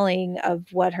retelling of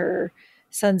what her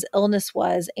son's illness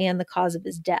was and the cause of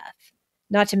his death?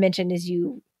 Not to mention, as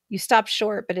you stopped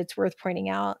short, but it's worth pointing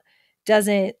out,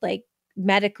 doesn't like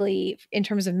medically, in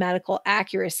terms of medical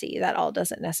accuracy, that all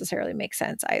doesn't necessarily make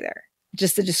sense either.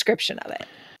 Just the description of it.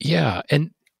 Yeah.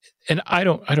 And I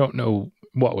don't know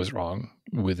what was wrong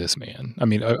with this man. I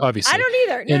mean, obviously I don't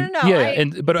either. No. Yeah.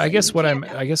 But I guess what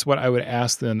I would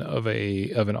ask then of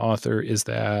an author is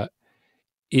that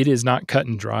it is not cut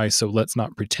and dry. So let's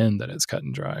not pretend that it's cut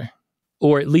and dry.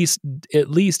 Or at least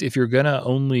if you're going to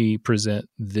only present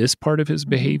this part of his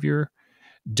behavior,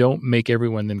 don't make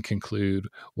everyone then conclude,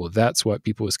 well, that's what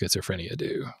people with schizophrenia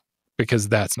do, because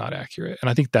that's not accurate.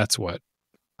 And I think that's what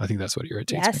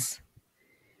irritates me.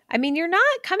 I mean, you're not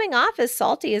coming off as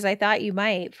salty as I thought you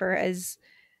might, for as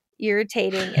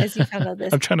irritating as you found out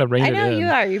this. I'm trying to rein it in. I know you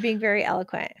are. You're being very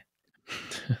eloquent.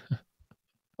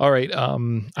 All right.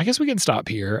 I guess we can stop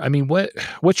here. I mean,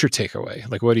 what's your takeaway?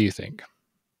 Like, what do you think?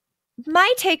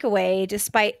 My takeaway,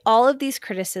 despite all of these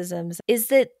criticisms, is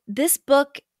that this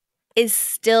book is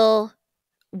still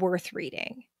worth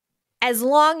reading, as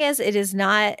long as it is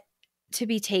not to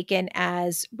be taken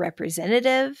as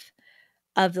representative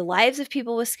of the lives of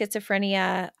people with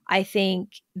schizophrenia. I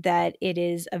think that it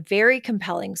is a very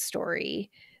compelling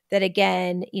story that,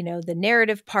 again, the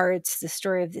narrative parts, the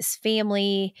story of this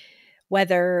family,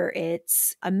 whether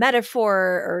it's a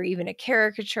metaphor or even a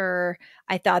caricature,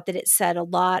 I thought that it said a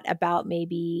lot about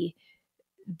maybe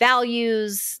the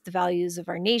values of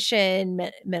our nation,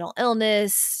 mental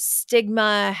illness,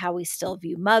 stigma, how we still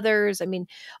view mothers. I mean,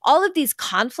 all of these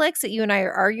conflicts that you and I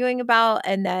are arguing about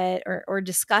and that, or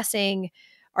discussing,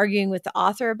 arguing with the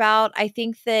author about, I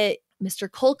think that Mr.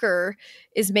 Kolker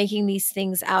is making these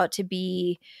things out to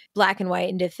be black and white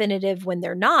and definitive when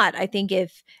they're not. I think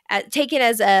if taken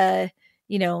as a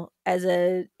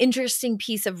interesting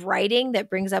piece of writing that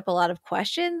brings up a lot of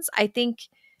questions, I think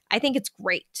it's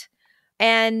great.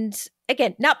 And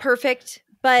again, not perfect,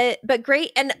 but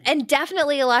great, and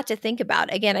definitely a lot to think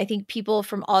about. Again, I think people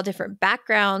from all different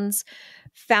backgrounds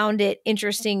found it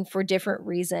interesting for different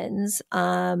reasons.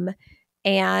 And,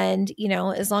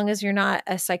 as long as you're not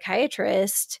a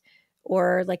psychiatrist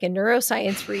or like a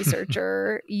neuroscience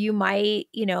researcher, you might,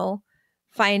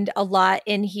 find a lot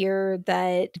in here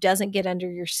that doesn't get under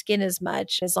your skin as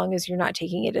much, as long as you're not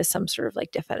taking it as some sort of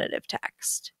like definitive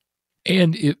text.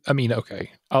 And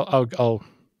okay, I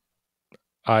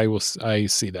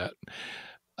see that.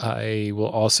 I will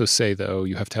also say, though,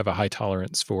 you have to have a high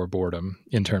tolerance for boredom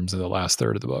in terms of the last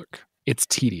third of the book. It's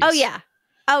tedious. Oh, yeah.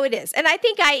 Oh, it is. And I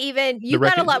think you've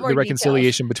got a lot more The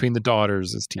reconciliation between the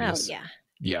daughters is tedious. Oh, yeah.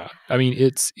 Yeah. I mean,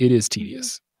 it is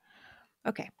tedious.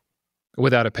 Okay.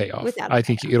 Without a payoff. I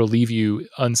think it'll leave you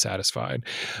unsatisfied.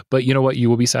 But you know what you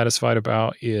will be satisfied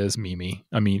about is Mimi.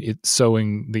 I mean, it's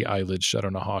sewing the eyelids shut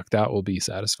on a hawk. That will be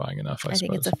satisfying enough, I suppose.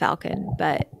 think it's a falcon,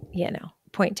 but,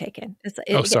 point taken.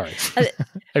 Sorry.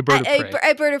 A bird of prey.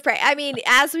 A bird of prey. I mean,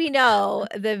 as we know,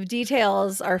 the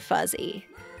details are fuzzy.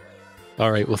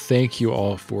 All right. Well, thank you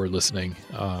all for listening.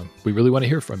 We really want to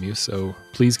hear from you, so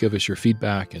please give us your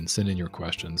feedback and send in your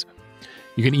questions.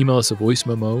 You can email us a voice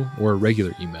memo or a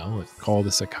regular email at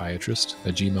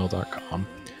callthepsychiatrist@gmail.com.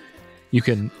 You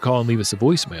can call and leave us a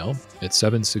voicemail at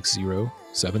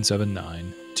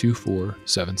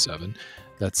 760-779-2477.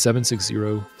 That's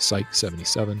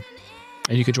 760-PSYCH77.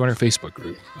 And you can join our Facebook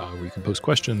group where you can post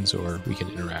questions or we can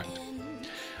interact.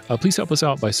 Please help us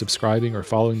out by subscribing or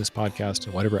following this podcast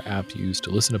in whatever app you use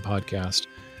to listen to podcasts.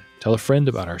 Tell a friend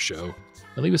about our show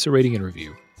and leave us a rating and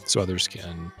review so others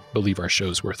can believe our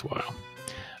show's worthwhile.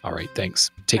 All right,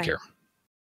 thanks. Take care.